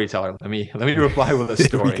a storyteller, let me reply with a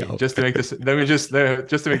story just to make this. Let me just to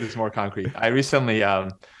make this more concrete. I recently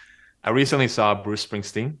saw Bruce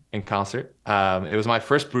Springsteen in concert. It was my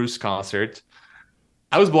first Bruce concert.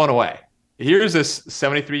 I was blown away. Here's this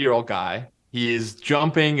 73-year-old guy. He is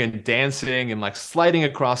jumping and dancing and like sliding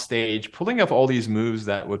across stage, pulling up all these moves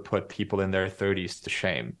that would put people in their 30s to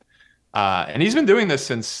shame. And he's been doing this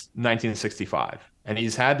since 1965. And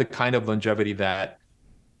he's had the kind of longevity that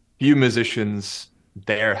few musicians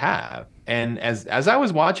there have. And as I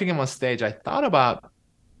was watching him on stage, I thought about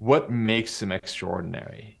what makes him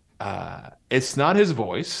extraordinary. It's not his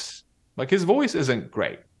voice. Like, his voice isn't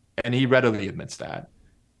great, and he readily admits that.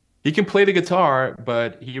 He can play the guitar,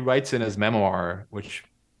 but he writes in his memoir, which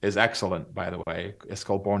is excellent, by the way. It's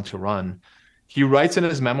called Born to Run. He writes in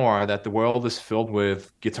his memoir that the world is filled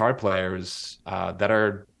with guitar players that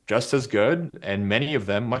are just as good, and many of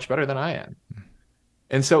them much better than I am.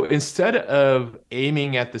 And so instead of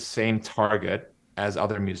aiming at the same target as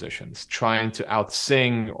other musicians, trying to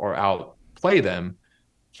outsing or outplay them,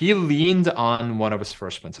 he leaned on one of his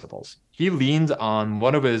first principles. He leaned on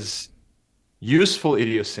one of his useful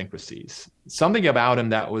idiosyncrasies, something about him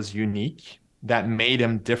that was unique, that made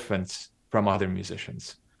him different from other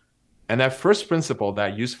musicians. And that first principle,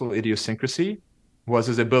 that useful idiosyncrasy, was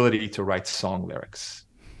his ability to write song lyrics.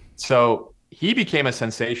 So he became a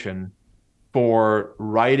sensation for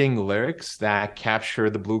writing lyrics that capture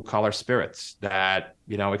the blue collar spirits, that,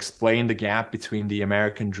 explain the gap between the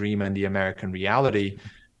American dream and the American reality.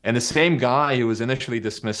 And the same guy who was initially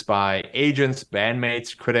dismissed by agents,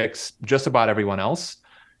 bandmates, critics, just about everyone else,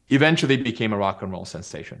 eventually became a rock and roll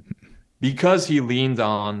sensation because he leaned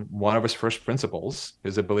on one of his first principles,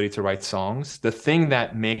 his ability to write songs, the thing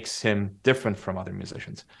that makes him different from other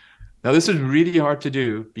musicians. Now, this is really hard to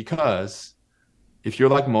do because if you're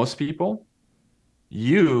like most people,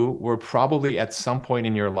 you were probably at some point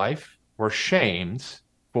in your life were shamed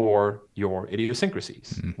for your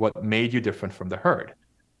idiosyncrasies, what made you different from the herd.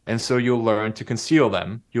 And so you'll learn to conceal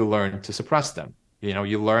them. You'll learn to suppress them.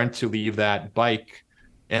 You learn to leave that bike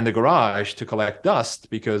in the garage to collect dust,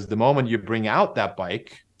 because the moment you bring out that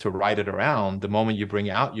bike to ride it around, the moment you bring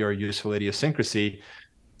out your useful idiosyncrasy,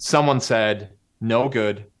 someone said, no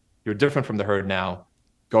good, you're different from the herd now,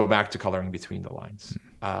 go back to coloring between the lines.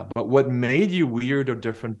 But what made you weird or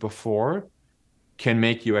different before can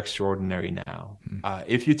make you extraordinary now.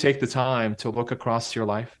 If you take the time to look across your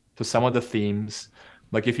life to some of the themes,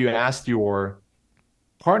 like if you asked your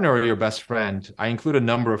partner or your best friend, I include a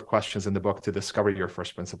number of questions in the book to discover your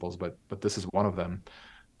first principles, but this is one of them.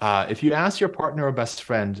 If you ask your partner or best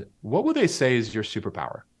friend, what would they say is your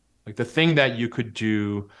superpower? Like the thing that you could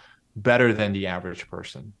do better than the average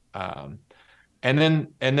person. And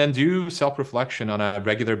then do self-reflection on a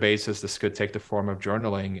regular basis. This could take the form of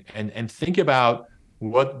journaling and think about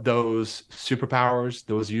what those superpowers,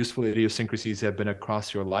 those useful idiosyncrasies have been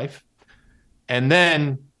across your life. And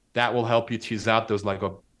then that will help you tease out those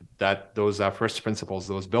first principles,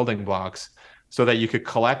 those building blocks, so that you could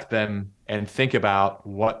collect them and think about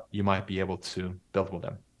what you might be able to build with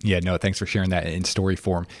them. Yeah, no, thanks for sharing that in story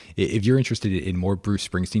form. If you're interested in more Bruce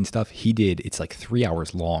Springsteen stuff, it's like 3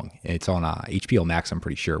 hours long. It's on HBO Max, I'm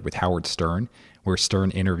pretty sure, with Howard Stern, where Stern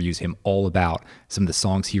interviews him all about some of the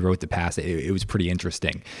songs he wrote to past. It was pretty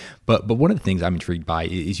interesting. But one of the things I'm intrigued by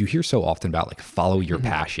is you hear so often about like follow your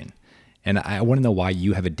passion. And I want to know why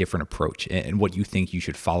you have a different approach and what you think you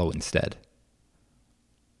should follow instead.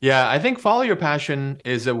 Yeah, I think follow your passion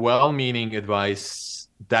is a well-meaning advice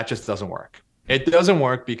that just doesn't work. It doesn't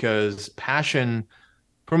work because passion,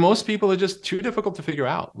 for most people, is just too difficult to figure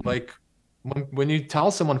out. Like when you tell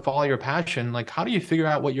someone follow your passion, like how do you figure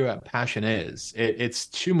out what your passion is? It's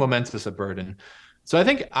too momentous a burden. So I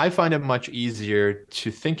think I find it much easier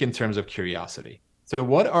to think in terms of curiosity. So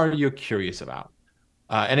what are you curious about?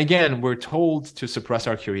 And again, we're told to suppress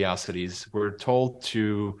our curiosities. We're told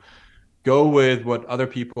to go with what other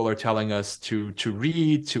people are telling us to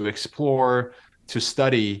read, to explore, to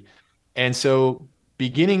study. And so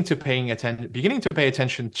beginning to pay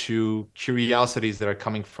attention to curiosities that are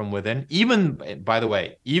coming from within, even, by the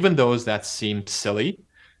way, even those that seem silly,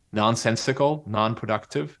 nonsensical,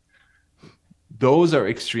 non-productive, those are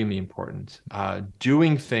extremely important.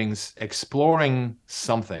 Doing things, exploring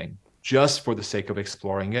something just for the sake of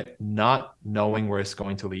exploring it, not knowing where it's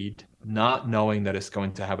going to lead, not knowing that it's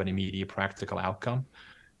going to have an immediate practical outcome,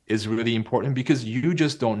 is really important because you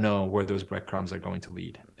just don't know where those breadcrumbs are going to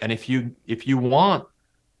lead. And if you want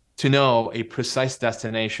to know a precise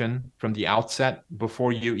destination from the outset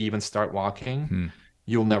before you even start walking,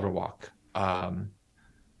 you'll never walk.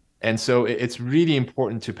 And so it's really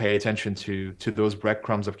important to pay attention to those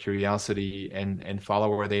breadcrumbs of curiosity and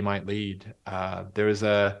follow where they might lead. There is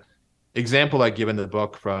a example I give in the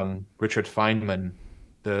book from Richard Feynman,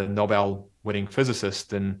 the Nobel-winning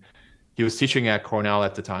physicist, and he was teaching at Cornell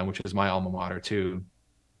at the time, which is my alma mater too.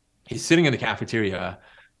 He's sitting in the cafeteria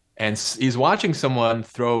and he's watching someone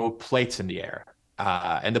throw plates in the air,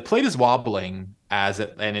 and the plate is wobbling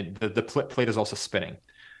the plate is also spinning.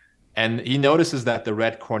 And he notices that the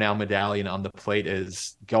red Cornell medallion on the plate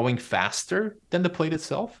is going faster than the plate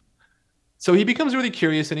itself. So he becomes really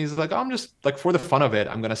curious and he's like, oh, I'm just like, for the fun of it,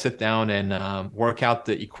 I'm going to sit down and work out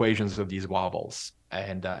the equations of these wobbles.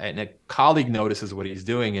 And a colleague notices what he's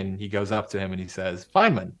doing and he goes up to him and he says,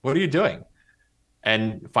 Feynman, what are you doing?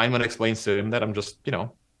 And Feynman explains to him that I'm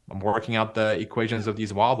working out the equations of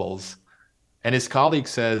these wobbles. And his colleague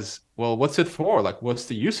says, well, what's it for? Like, what's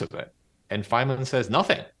the use of it? And Feynman says,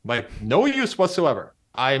 nothing, like no use whatsoever.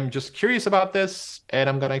 I'm just curious about this and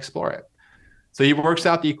I'm going to explore it. So he works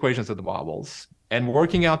out the equations of the wobbles, and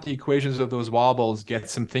working out the equations of those wobbles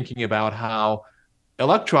gets him thinking about how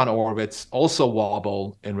electron orbits also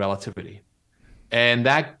wobble in relativity. And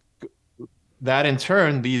that in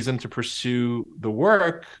turn leads him to pursue the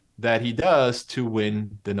work that he does to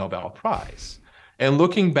win the Nobel Prize. And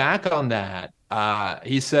looking back on that,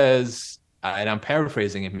 he says, and I'm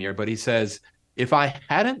paraphrasing him here, but he says, if I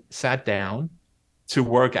hadn't sat down to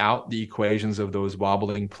work out the equations of those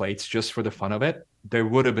wobbling plates just for the fun of it, there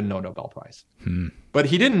would have been no Nobel Prize. But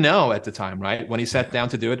he didn't know at the time, right? When he sat down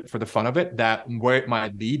to do it for the fun of it, that where it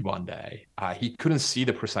might lead one day. He couldn't see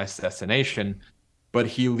the precise destination, but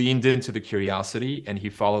he leaned into the curiosity and he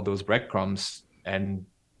followed those breadcrumbs, and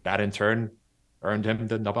that in turn earned him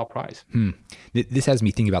the Nobel Prize. This has me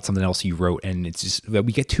thinking about something else you wrote, and it's just that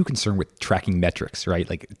we get too concerned with tracking metrics, right?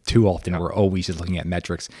 Like too often we're always just looking at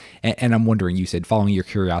metrics. And I'm wondering, you said following your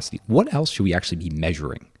curiosity, what else should we actually be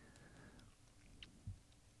measuring?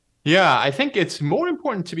 Yeah, I think it's more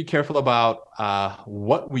important to be careful about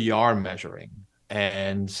what we are measuring.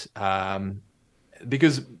 And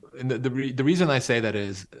because the reason I say that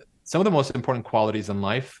is some of the most important qualities in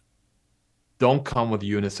life don't come with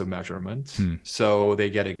units of measurement, so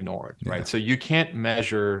they get ignored, right? So you can't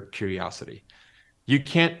measure curiosity. You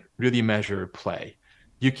can't really measure play.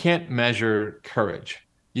 You can't measure courage.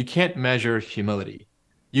 You can't measure humility.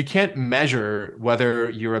 You can't measure whether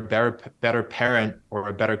you're a better parent or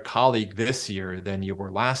a better colleague this year than you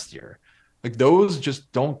were last year. Like those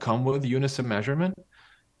just don't come with units of measurement.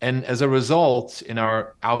 And as a result, in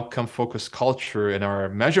our outcome focused culture, in our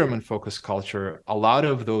measurement focused culture, a lot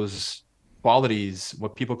of those qualities,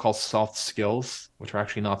 what people call soft skills, which are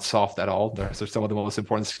actually not soft at all, they're some of the most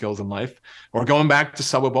important skills in life. Or going back to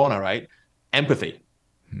Sawabona, right? Empathy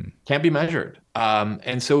can't be measured.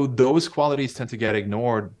 And so those qualities tend to get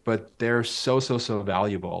ignored, but they're so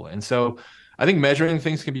valuable. And so I think measuring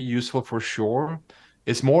things can be useful for sure.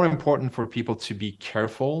 It's more important for people to be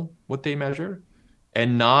careful what they measure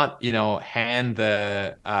and not, hand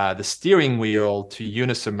the steering wheel to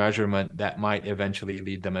units of measurement that might eventually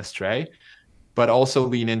lead them astray, but also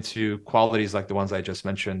lean into qualities like the ones I just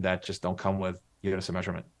mentioned that just don't come with units of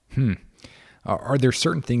measurement. Are there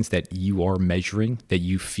certain things that you are measuring that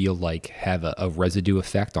you feel like have a residue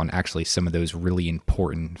effect on actually some of those really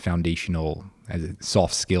important foundational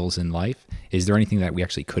soft skills in life? Is there anything that we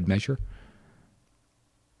actually could measure?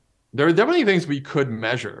 There are definitely things we could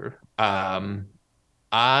measure.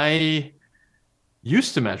 I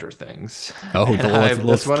used to measure things, Oh, and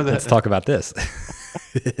that's one of let's the. talk about this.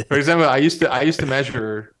 For example, I used to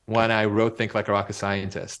measure when I wrote Think Like a Rocket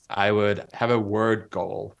Scientist. I would have a word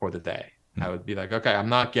goal for the day. I would be like, okay, I'm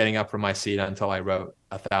not getting up from my seat until I wrote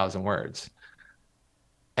 1,000 words.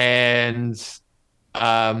 And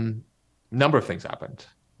number of things happened.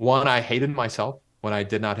 One, I hated myself when I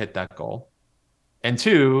did not hit that goal. And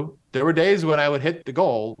two, there were days when I would hit the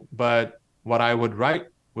goal, but what I would write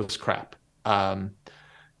was crap. Um,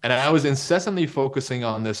 and I was incessantly focusing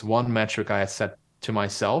on this one metric I had set to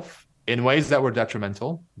myself in ways that were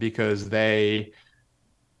detrimental because they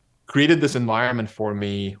created this environment for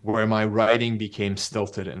me where my writing became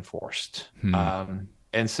stilted and forced.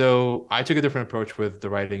 And so I took a different approach with the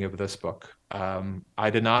writing of this book. I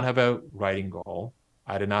did not have a writing goal.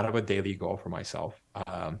 I did not have a daily goal for myself.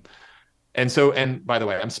 And by the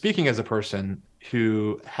way, I'm speaking as a person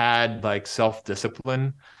who had like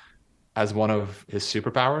self-discipline as one of his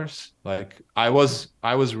superpowers. Like I was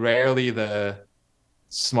rarely the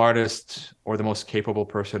smartest or the most capable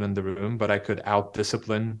person in the room, but I could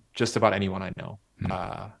out-discipline just about anyone I know.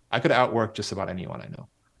 I could outwork just about anyone I know.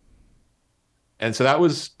 And so that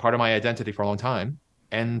was part of my identity for a long time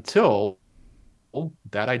until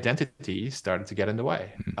that identity started to get in the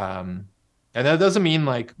way. And that doesn't mean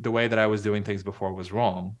like the way that I was doing things before was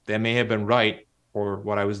wrong. They may have been right for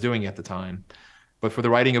what I was doing at the time. But for the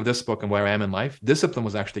writing of this book and where I am in life, discipline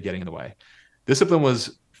was actually getting in the way. Discipline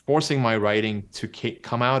was forcing my writing to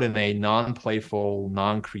come out in a non-playful,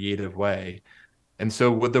 non-creative way. And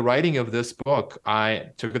so with the writing of this book, I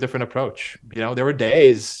took a different approach. There were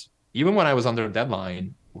days, even when I was under a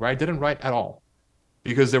deadline, where I didn't write at all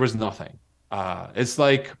because there was nothing. It's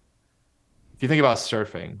like, if you think about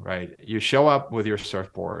surfing, right? You show up with your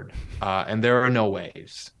surfboard and there are no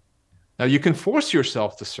waves. Now, you can force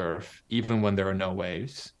yourself to surf even when there are no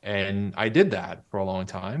waves. And I did that for a long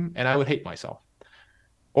time and I would hate myself.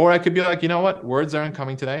 Or I could be like, you know what? Words aren't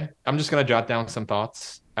coming today. I'm just going to jot down some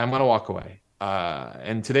thoughts. I'm going to walk away.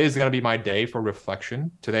 And today is going to be my day for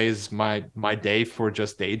reflection. Today is my day for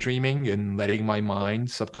just daydreaming and letting my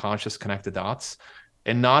mind subconscious connect the dots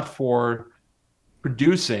and not for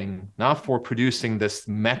producing this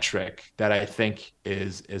metric that I think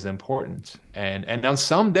is important. And on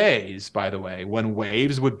some days, by the way, when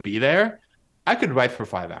waves would be there, I could write for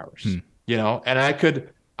 5 hours, and I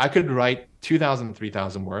could write 2,000,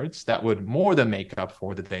 3,000 words that would more than make up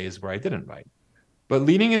for the days where I didn't write. But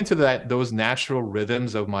leaning into those natural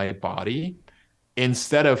rhythms of my body,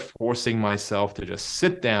 instead of forcing myself to just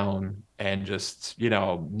sit down and just,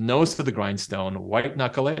 nose to the grindstone, white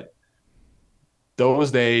knuckle it,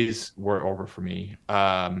 those days were over for me.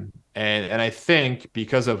 And I think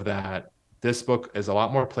because of that, this book is a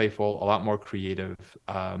lot more playful, a lot more creative,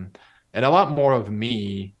 and a lot more of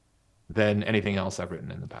me than anything else I've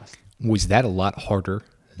written in the past. Was that a lot harder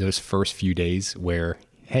those first few days where,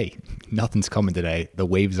 hey, nothing's coming today, the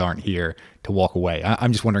waves aren't here, to walk away?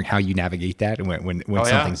 I'm just wondering how you navigate that when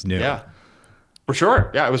something's new. Yeah. For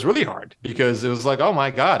sure. Yeah, it was really hard because it was like, oh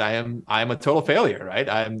my God, I'm a total failure, right?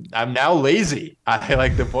 I'm now lazy. I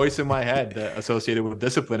like the voice in my head associated with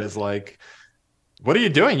discipline is like, what are you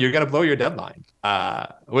doing? You're gonna blow your deadline.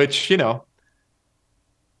 Which,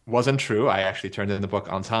 wasn't true. I actually turned in the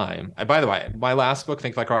book on time. And by the way, my last book,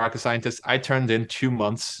 Think Like a Rocket Scientist, I turned in 2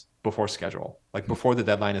 months before schedule, like before the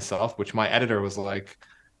deadline itself, which my editor was like,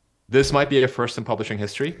 this might be a first in publishing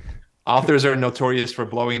history. Authors are notorious for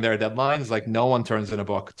blowing their deadlines. Like no one turns in a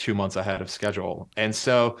book 2 months ahead of schedule. And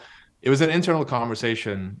so it was an internal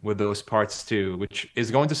conversation with those parts too, which is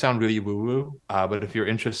going to sound really woo-woo. But if you're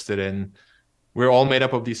interested in, we're all made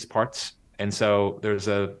up of these parts. And so there's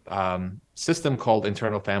a system called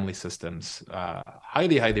internal family systems.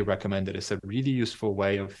 Highly, highly recommended. It's a really useful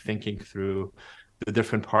way of thinking through the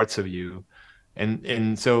different parts of you.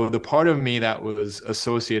 And so the part of me that was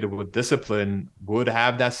associated with discipline would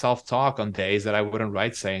have that self-talk on days that I wouldn't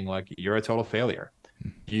write, saying like, you're a total failure.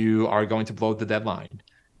 You are going to blow the deadline.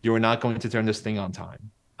 You are not going to turn this thing on time.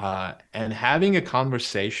 And having a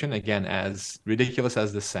conversation, again, as ridiculous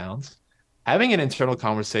as this sounds, having an internal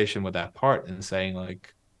conversation with that part and saying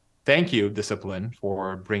like, thank you, discipline,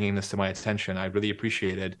 for bringing this to my attention. I really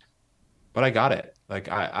appreciate it, but I got it. Like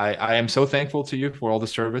I am so thankful to you for all the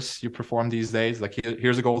service you perform these days. Like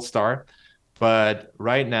here's a gold star. But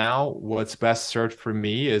right now, what's best served for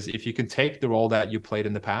me is if you can take the role that you played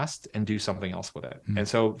in the past and do something else with it. And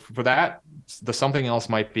so for that, the something else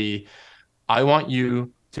might be, I want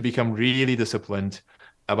you to become really disciplined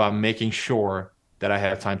about making sure that I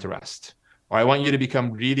have time to rest. Or I want you to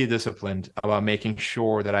become really disciplined about making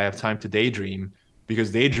sure that I have time to daydream,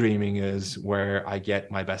 because daydreaming is where I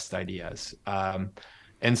get my best ideas.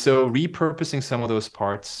 And so repurposing some of those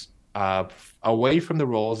parts away from the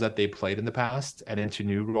roles that they played in the past and into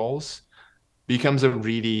new roles becomes a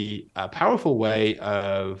really powerful way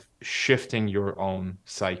of shifting your own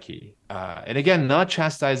psyche. And again, not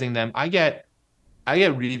chastising them. I get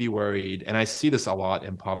really worried, and I see this a lot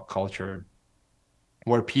in pop culture,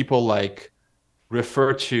 where people like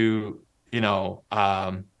refer to,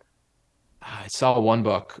 I saw one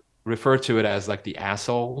book refer to it as like the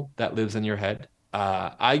asshole that lives in your head.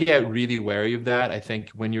 I get really wary of that. I think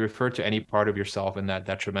when you refer to any part of yourself in that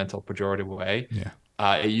detrimental, pejorative way,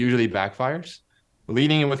 Yeah. it usually backfires.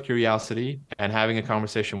 Leading in with curiosity and having a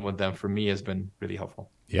conversation with them for me has been really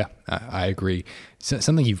helpful. Yeah, I agree. So,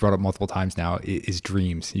 something you've brought up multiple times now is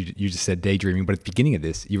dreams. You just said daydreaming, but at the beginning of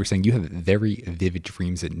this, you were saying you have very vivid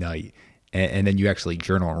dreams at night, and then you actually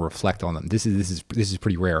journal and reflect on them. This is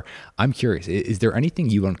pretty rare. I'm curious, is there anything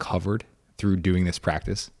you uncovered through doing this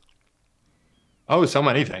practice? Oh, so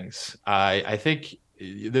many things. I think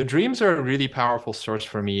the dreams are a really powerful source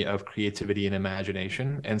for me of creativity and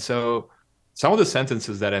imagination. And so some of the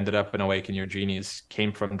sentences that ended up in Awaken Your Genius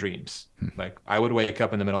came from dreams. Like I would wake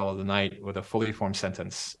up in the middle of the night with a fully formed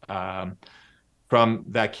sentence from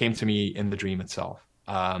that came to me in the dream itself.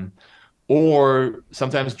 Or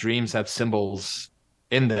sometimes dreams have symbols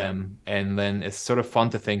in them, and then it's sort of fun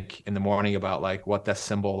to think in the morning about like what that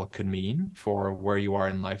symbol could mean for where you are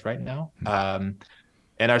in life right now.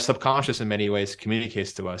 And our subconscious in many ways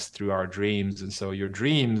communicates to us through our dreams, and so your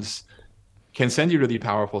dreams can send you really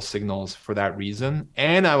powerful signals for that reason.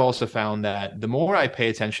 And I've also found that the more I pay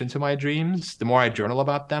attention to my dreams, the more I journal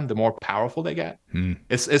about them, the more powerful they get.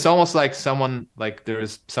 It's almost like someone, like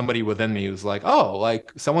there's somebody within me who's like, oh,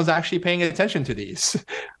 like someone's actually paying attention to these.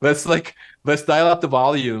 let's dial up the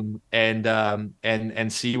volume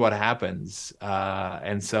and see what happens.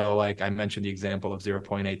 And so like I mentioned the example of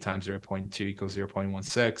 0.8 times 0.2 equals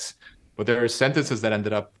 0.16. But there are sentences that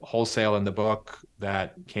ended up wholesale in the book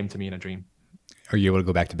that came to me in a dream. Are you able to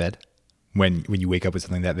go back to bed when you wake up with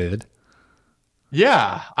something that vivid?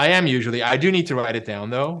 Yeah, I am usually. I do need to write it down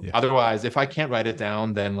though. Yeah. Otherwise, if I can't write it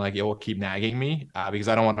down, then like it will keep nagging me because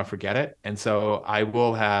I don't want to forget it. And so I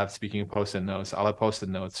will have, speaking of post-it notes, I'll have post-it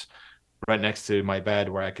notes right next to my bed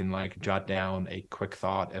where I can like jot down a quick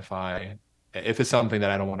thought if it's something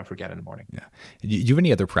that I don't want to forget in the morning. Yeah. Do you have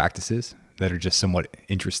any other practices that are just somewhat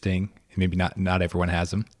interesting? Maybe not everyone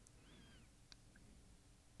has them.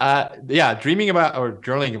 Yeah, dreaming about or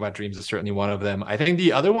journaling about dreams is certainly one of them. I think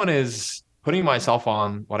the other one is putting myself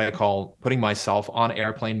on what I call putting myself on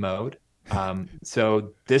airplane mode.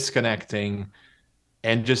 So disconnecting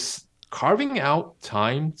and just carving out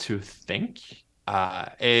time to think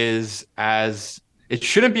is as it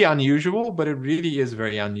shouldn't be unusual, but it really is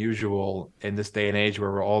very unusual in this day and age where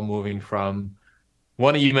we're all moving from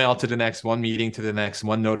one email to the next, one meeting to the next,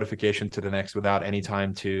 one notification to the next without any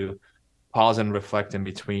time to pause and reflect in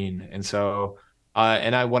between. And so,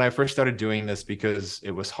 when I first started doing this, because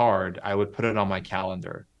it was hard, I would put it on my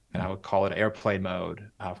calendar and I would call it airplane mode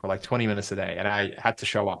for like 20 minutes a day. And I had to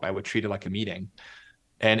show up. I would treat it like a meeting.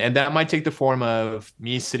 And that might take the form of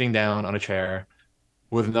me sitting down on a chair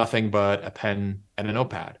with nothing but a pen and a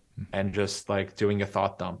notepad and just like doing a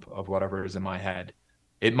thought dump of whatever is in my head.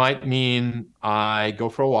 It might mean I go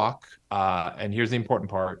for a walk. And here's the important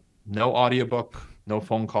part: no audiobook, no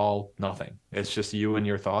phone call, nothing. It's just you and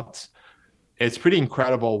your thoughts. It's pretty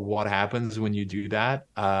incredible what happens when you do that.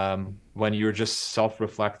 When you're just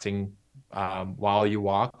self-reflecting while you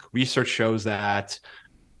walk. Research shows that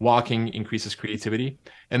walking increases creativity.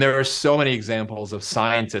 And there are so many examples of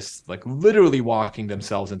scientists like literally walking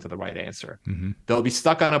themselves into the right answer. Mm-hmm. They'll be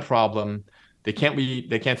stuck on a problem. They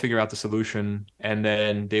can't figure out the solution, and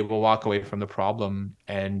then they will walk away from the problem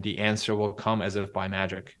and the answer will come as if by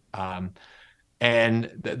magic. And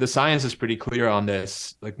the science is pretty clear on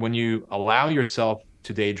this. Like when you allow yourself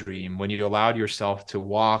to daydream, when you allowed yourself to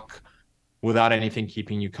walk without anything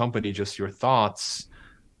keeping you company, just your thoughts,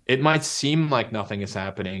 it might seem like nothing is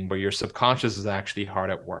happening, but your subconscious is actually hard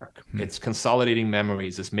at work. It's consolidating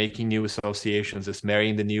memories, it's making new associations, it's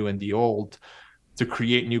marrying the new and the old to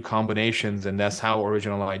create new combinations. And that's how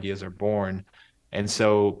original ideas are born. And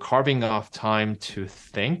so carving off time to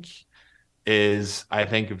think is, I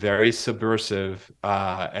think, very subversive.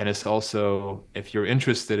 And it's also, if you're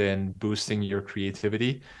interested in boosting your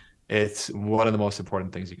creativity, it's one of the most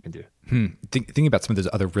important things you can do. Thinking about some of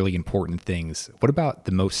those other really important things, what about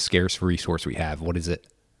the most scarce resource we have? What is it?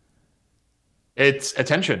 It's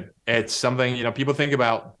attention. It's something, people think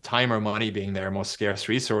about time or money being their most scarce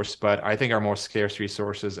resource, but I think our most scarce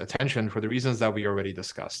resource is attention for the reasons that we already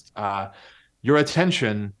discussed. Your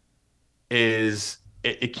attention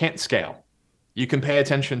it can't scale. You can pay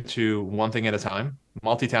attention to one thing at a time.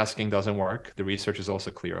 Multitasking doesn't work. The research is also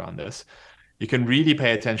clear on this. You can really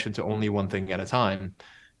pay attention to only one thing at a time.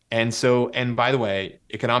 And by the way,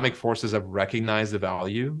 economic forces have recognized the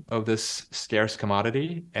value of this scarce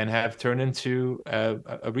commodity and have turned into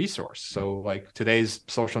a resource. So like today's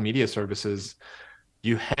social media services,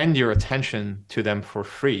 you hand your attention to them for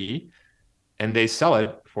free and they sell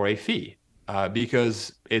it for a fee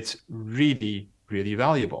because it's really, really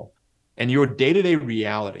valuable. And your day-to-day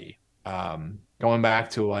reality, going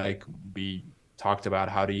back to like we talked about,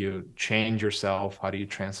 how do you change yourself? How do you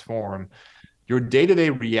transform? Your day-to-day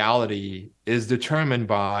reality is determined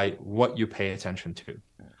by what you pay attention to.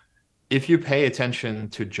 If you pay attention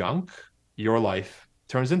to junk, your life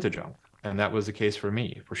turns into junk. And that was the case for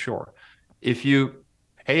me, for sure. If you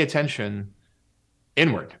pay attention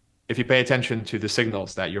inward, if you pay attention to the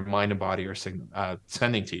signals that your mind and body are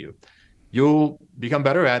sending to you, you'll become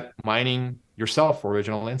better at mining yourself for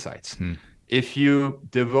original insights. If you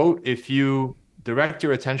direct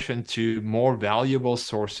your attention to more valuable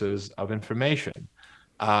sources of information,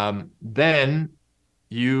 then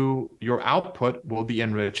your output will be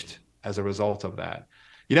enriched as a result of that.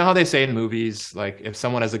 You know how they say in movies, like if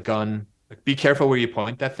someone has a gun, like, be careful where you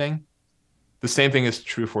point that thing. The same thing is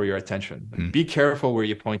true for your attention. Like, be careful where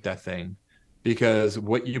you point that thing, because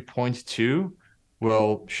what you point to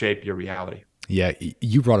will shape your reality. Yeah,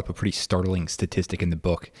 you brought up a pretty startling statistic in the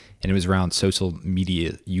book, and it was around social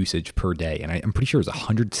media usage per day. And I'm pretty sure it was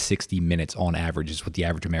 160 minutes on average is what the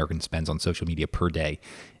average American spends on social media per day.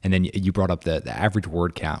 And then you brought up the average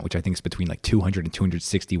word count, which I think is between like 200 and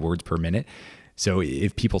 260 words per minute. So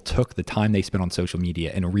if people took the time they spent on social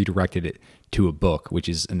media and redirected it to a book, which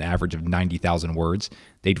is an average of 90,000 words,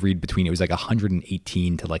 they'd read between, it was like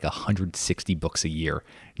 118 to like 160 books a year,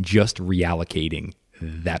 just reallocating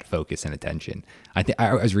that focus and attention.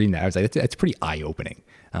 I was reading that. I was like, that's pretty eye-opening.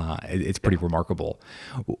 It's pretty remarkable.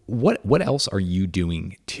 What else are you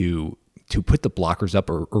doing to put the blockers up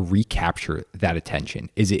or recapture that attention?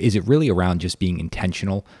 Is it really around just being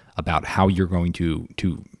intentional about how you're going to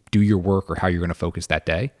do your work or how you're going to focus that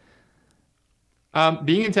day?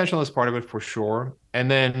 Being intentional is part of it for sure. And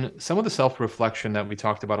then some of the self-reflection that we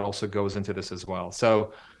talked about also goes into this as well.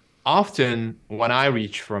 So often when I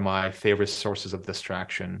reach for my favorite sources of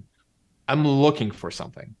distraction, I'm looking for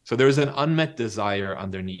something. So there's an unmet desire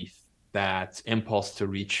underneath that impulse to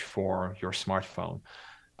reach for your smartphone.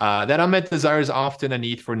 That unmet desire is often a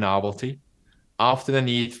need for novelty, often a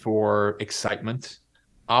need for excitement,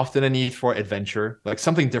 often a need for adventure, like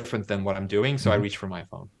something different than what I'm doing. So I reach for my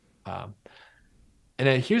phone. And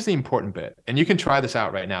then here's the important bit, and you can try this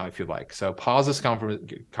out right now if you'd like. So pause this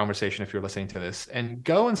conversation if you're listening to this and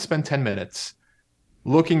go and spend 10 minutes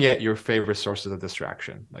looking at your favorite sources of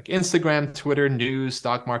distraction, like Instagram, Twitter, news,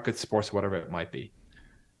 stock market, sports, whatever it might be.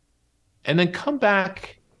 And then come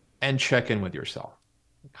back and check in with yourself.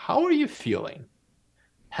 How are you feeling?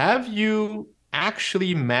 Have you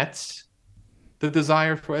actually met the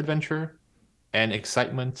desire for adventure and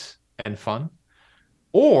excitement and fun?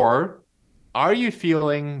 Or are you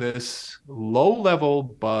feeling this low-level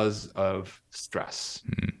buzz of stress,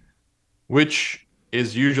 which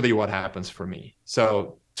is usually what happens for me?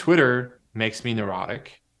 So Twitter makes me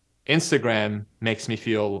neurotic. Instagram makes me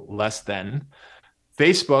feel less than.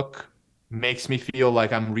 Facebook makes me feel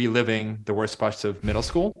like I'm reliving the worst parts of middle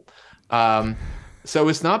school. So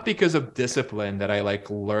it's not because of discipline that I like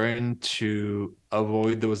learn to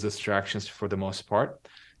avoid those distractions for the most part.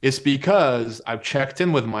 It's because I've checked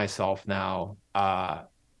in with myself now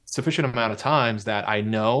sufficient amount of times that I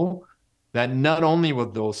know that not only will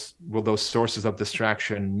those sources of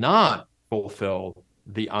distraction not fulfill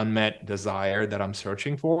the unmet desire that I'm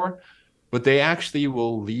searching for, but they actually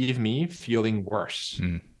will leave me feeling worse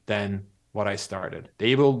Hmm. than what I started.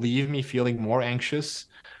 They will leave me feeling more anxious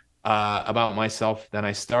about myself than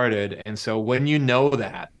I started. And so when you know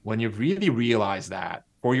that, when you really realize that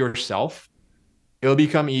for yourself, it'll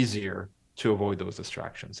become easier to avoid those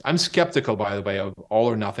distractions. I'm skeptical, by the way, of all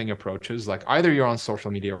or nothing approaches. Like either you're on social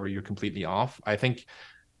media or you're completely off. I think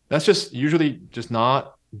that's just usually just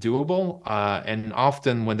not doable. And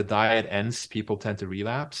often when the diet ends, people tend to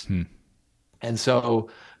relapse. Hmm. And so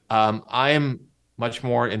I am much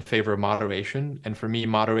more in favor of moderation. And for me,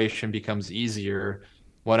 moderation becomes easier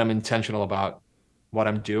when I'm intentional about what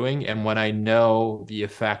I'm doing and when I know the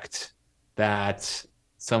effect that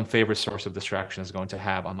some favorite source of distraction is going to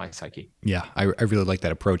have on my psyche. Yeah, I really like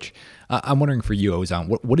that approach. I'm wondering for you, Ozan,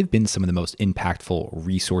 what have been some of the most impactful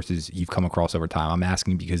resources you've come across over time? I'm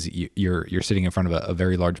asking because you're sitting in front of a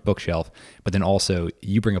very large bookshelf, but then also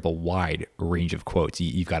you bring up a wide range of quotes.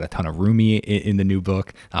 You've got a ton of Rumi in the new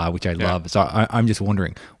book, which I Yeah. love. So I'm just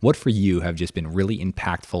wondering, what for you have just been really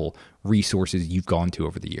impactful resources you've gone to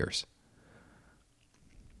over the years?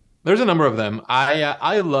 There's a number of them.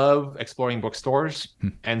 I love exploring bookstores,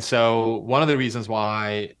 and so one of the reasons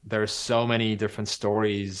why there's so many different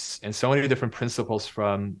stories and so many different principles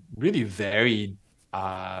from really varied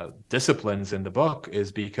disciplines in the book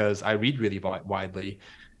is because I read really widely,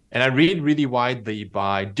 and I read really widely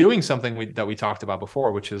by doing something that we talked about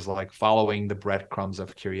before, which is like following the breadcrumbs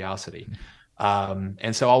of curiosity.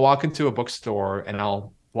 And so I'll walk into a bookstore and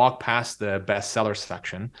I'll walk past the bestseller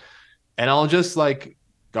section and I'll just like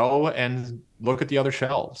go and look at the other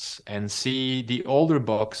shelves and see the older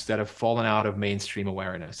books that have fallen out of mainstream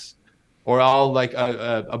awareness. Or I'll like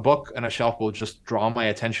a book and a shelf will just draw my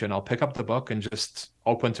attention. I'll pick up the book and just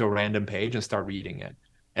open to a random page and start reading it.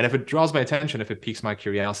 And if it draws my attention, if it piques my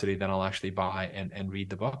curiosity, then I'll actually buy and read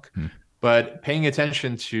the book. Hmm. But paying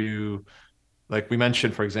attention to like we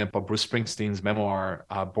mentioned, for example, Bruce Springsteen's memoir,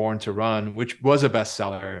 Born to Run, which was a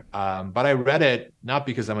bestseller. But I read it not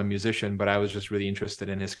because I'm a musician, but I was just really interested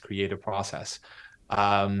in his creative process.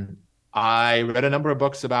 Um, I read a number of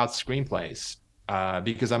books about screenplays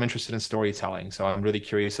because I'm interested in storytelling. So I'm really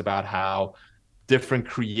curious about how different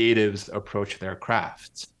creatives approach their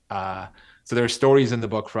craft. So there are stories in the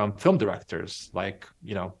book from film directors like,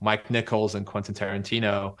 Mike Nichols and Quentin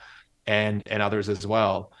Tarantino and others as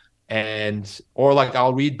well, and or like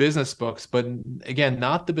I'll read business books, but again,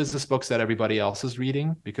 not the business books that everybody else is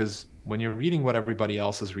reading, because when you're reading what everybody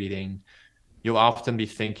else is reading, you'll often be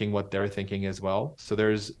thinking what they're thinking as well. So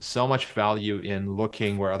there's so much value in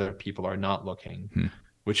looking where other people are not looking, Hmm.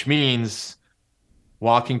 which means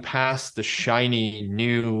walking past the shiny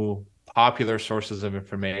new popular sources of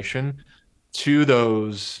information to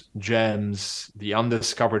those gems, the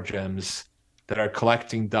undiscovered gems that are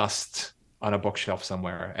collecting dust on a bookshelf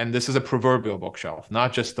somewhere. And this is a proverbial bookshelf,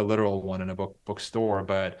 not just the literal one in a bookstore,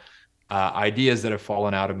 but ideas that have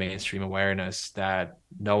fallen out of mainstream awareness that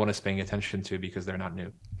no one is paying attention to because they're not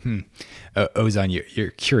new. Ozan, your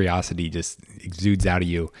curiosity just exudes out of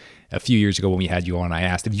you. A few years ago when we had you on, I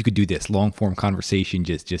asked if you could do this long form conversation,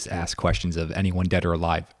 just ask questions of anyone dead or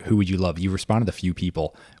alive. Who would you love? You responded to a few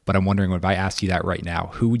people, but I'm wondering if I asked you that right now,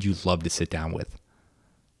 who would you love to sit down with?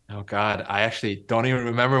 Oh God, I actually don't even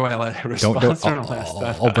remember my Don't. response from last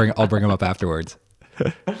time. I'll bring them up afterwards.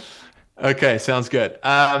 Okay, sounds good.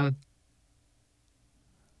 God,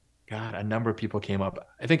 a number of people came up.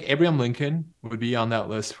 I think Abraham Lincoln would be on that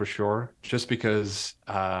list for sure, just because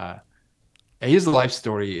his life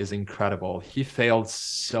story is incredible. He failed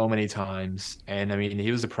so many times, and I mean,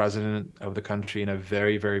 he was the president of the country in a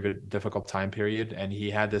very, very, very difficult time period, and he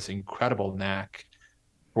had this incredible knack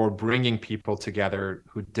for bringing people together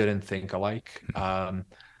who didn't think alike.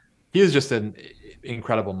 He is just an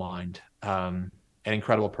incredible mind, an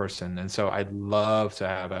incredible person, and so I'd love to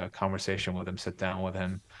have a conversation with him, sit down with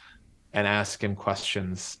him and ask him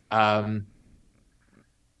questions.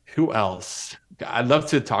 Who else? I'd love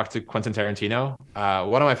to talk to Quentin Tarantino,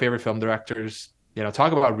 one of my favorite film directors.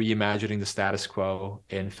 Talk about reimagining the status quo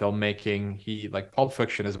in filmmaking. He like Pulp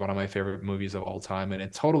Fiction is one of my favorite movies of all time, and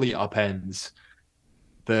it totally upends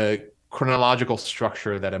the chronological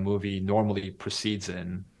structure that a movie normally proceeds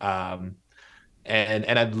in. And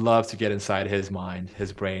I'd love to get inside his mind,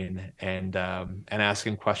 his brain, and ask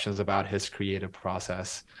him questions about his creative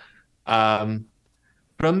process. Um,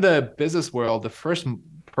 from the business world, the first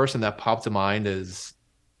person that popped to mind is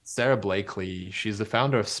Sarah Blakely. She's the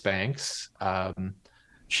founder of Spanx.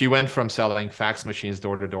 She went from selling fax machines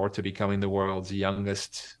door to door to becoming the world's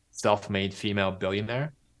youngest self-made female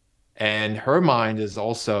billionaire. And her mind is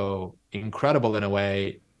also incredible in a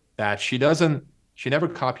way that she never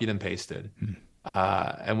copied and pasted.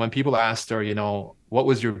 And when people asked her, what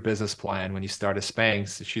was your business plan when you started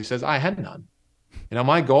Spanx? She says, I had none.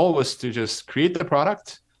 My goal was to just create the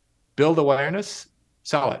product, build awareness,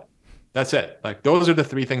 sell it. That's it. Like those are the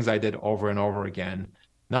three things I did over and over again.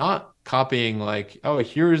 Not copying like, oh,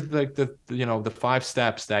 here's the 5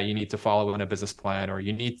 steps that you need to follow in a business plan, or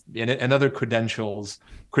you need another credential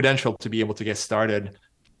to be able to get started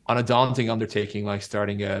on a daunting undertaking like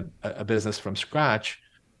starting a business from scratch.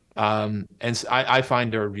 And so I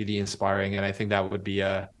find her really inspiring, and I think that would be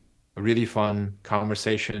a really fun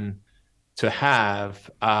conversation to have.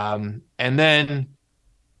 And then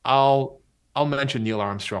I'll mention Neil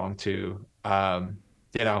Armstrong too.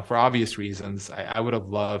 For obvious reasons. I would have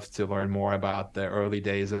loved to learn more about the early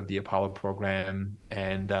days of the Apollo program,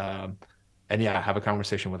 and yeah, have a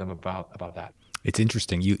conversation with him about that. It's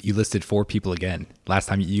interesting. You listed 4 people again. Last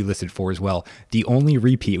time you listed 4 as well. The only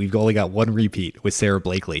repeat, we've only got one repeat, with Sarah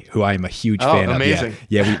Blakely, who I am a huge fan amazing. of.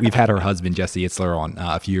 Yeah, we've had her husband, Jesse Itzler, on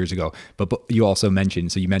a few years ago. But you also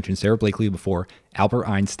mentioned Sarah Blakely before, Albert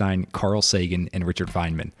Einstein, Carl Sagan, and Richard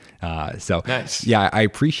Feynman. Nice. Yeah, I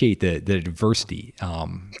appreciate the diversity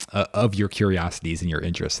of your curiosities and your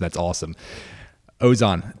interests. That's awesome.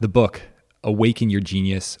 Ozan, the book, Awaken Your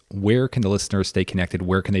Genius. Where can the listeners stay connected?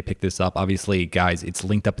 Where can they pick this up? Obviously, guys, it's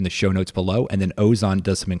linked up in the show notes below. And then Ozan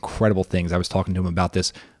does some incredible things. I was talking to him about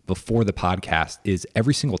this before the podcast. Is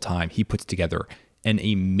every single time he puts together an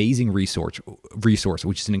amazing resource,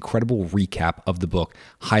 which is an incredible recap of the book,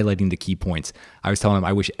 highlighting the key points. I was telling him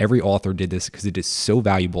I wish every author did this because it is so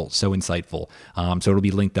valuable, so insightful. So it'll be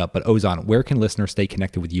linked up. But Ozan, where can listeners stay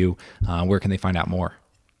connected with you? Where can they find out more?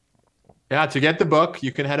 Yeah, to get the book,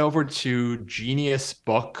 you can head over to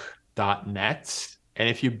geniusbook.net. And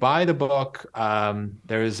if you buy the book,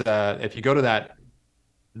 if you go to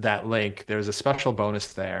that link, there's a special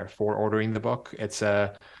bonus there for ordering the book. It's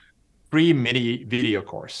a free mini video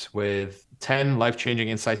course with 10 life-changing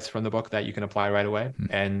insights from the book that you can apply right away.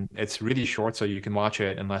 And it's really short, so you can watch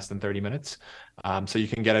it in less than 30 minutes. So you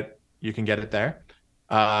can get it there.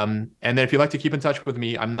 And then if you'd like to keep in touch with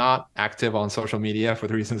me, I'm not active on social media for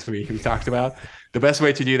the reasons we talked about. The best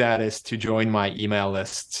way to do that is to join my email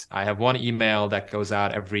list. I have one email that goes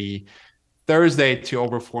out every Thursday to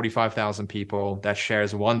over 45,000 people that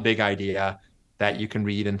shares one big idea that you can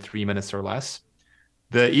read in 3 minutes or less.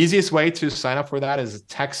 The easiest way to sign up for that is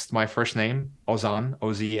text my first name, Ozan,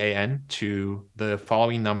 Ozan, to the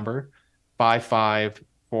following number,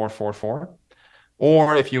 55444.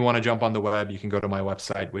 Or if you want to jump on the web, you can go to my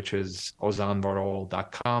website, which is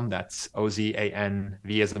ozanvarol.com. That's Ozan,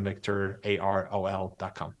 V as in Victor,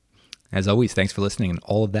 AROL.com. As always, thanks for listening, and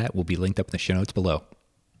all of that will be linked up in the show notes below.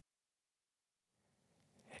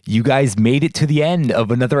 You guys made it to the end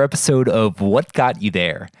of another episode of What Got You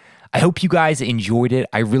There? I hope you guys enjoyed it.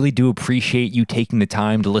 I really do appreciate you taking the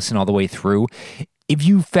time to listen all the way through. If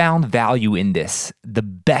you found value in this, the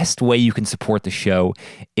best way you can support the show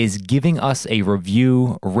is giving us a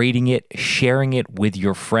review, rating it, sharing it with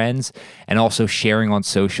your friends, and also sharing on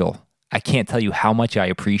social. I can't tell you how much I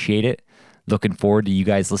appreciate it. Looking forward to you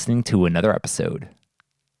guys listening to another episode.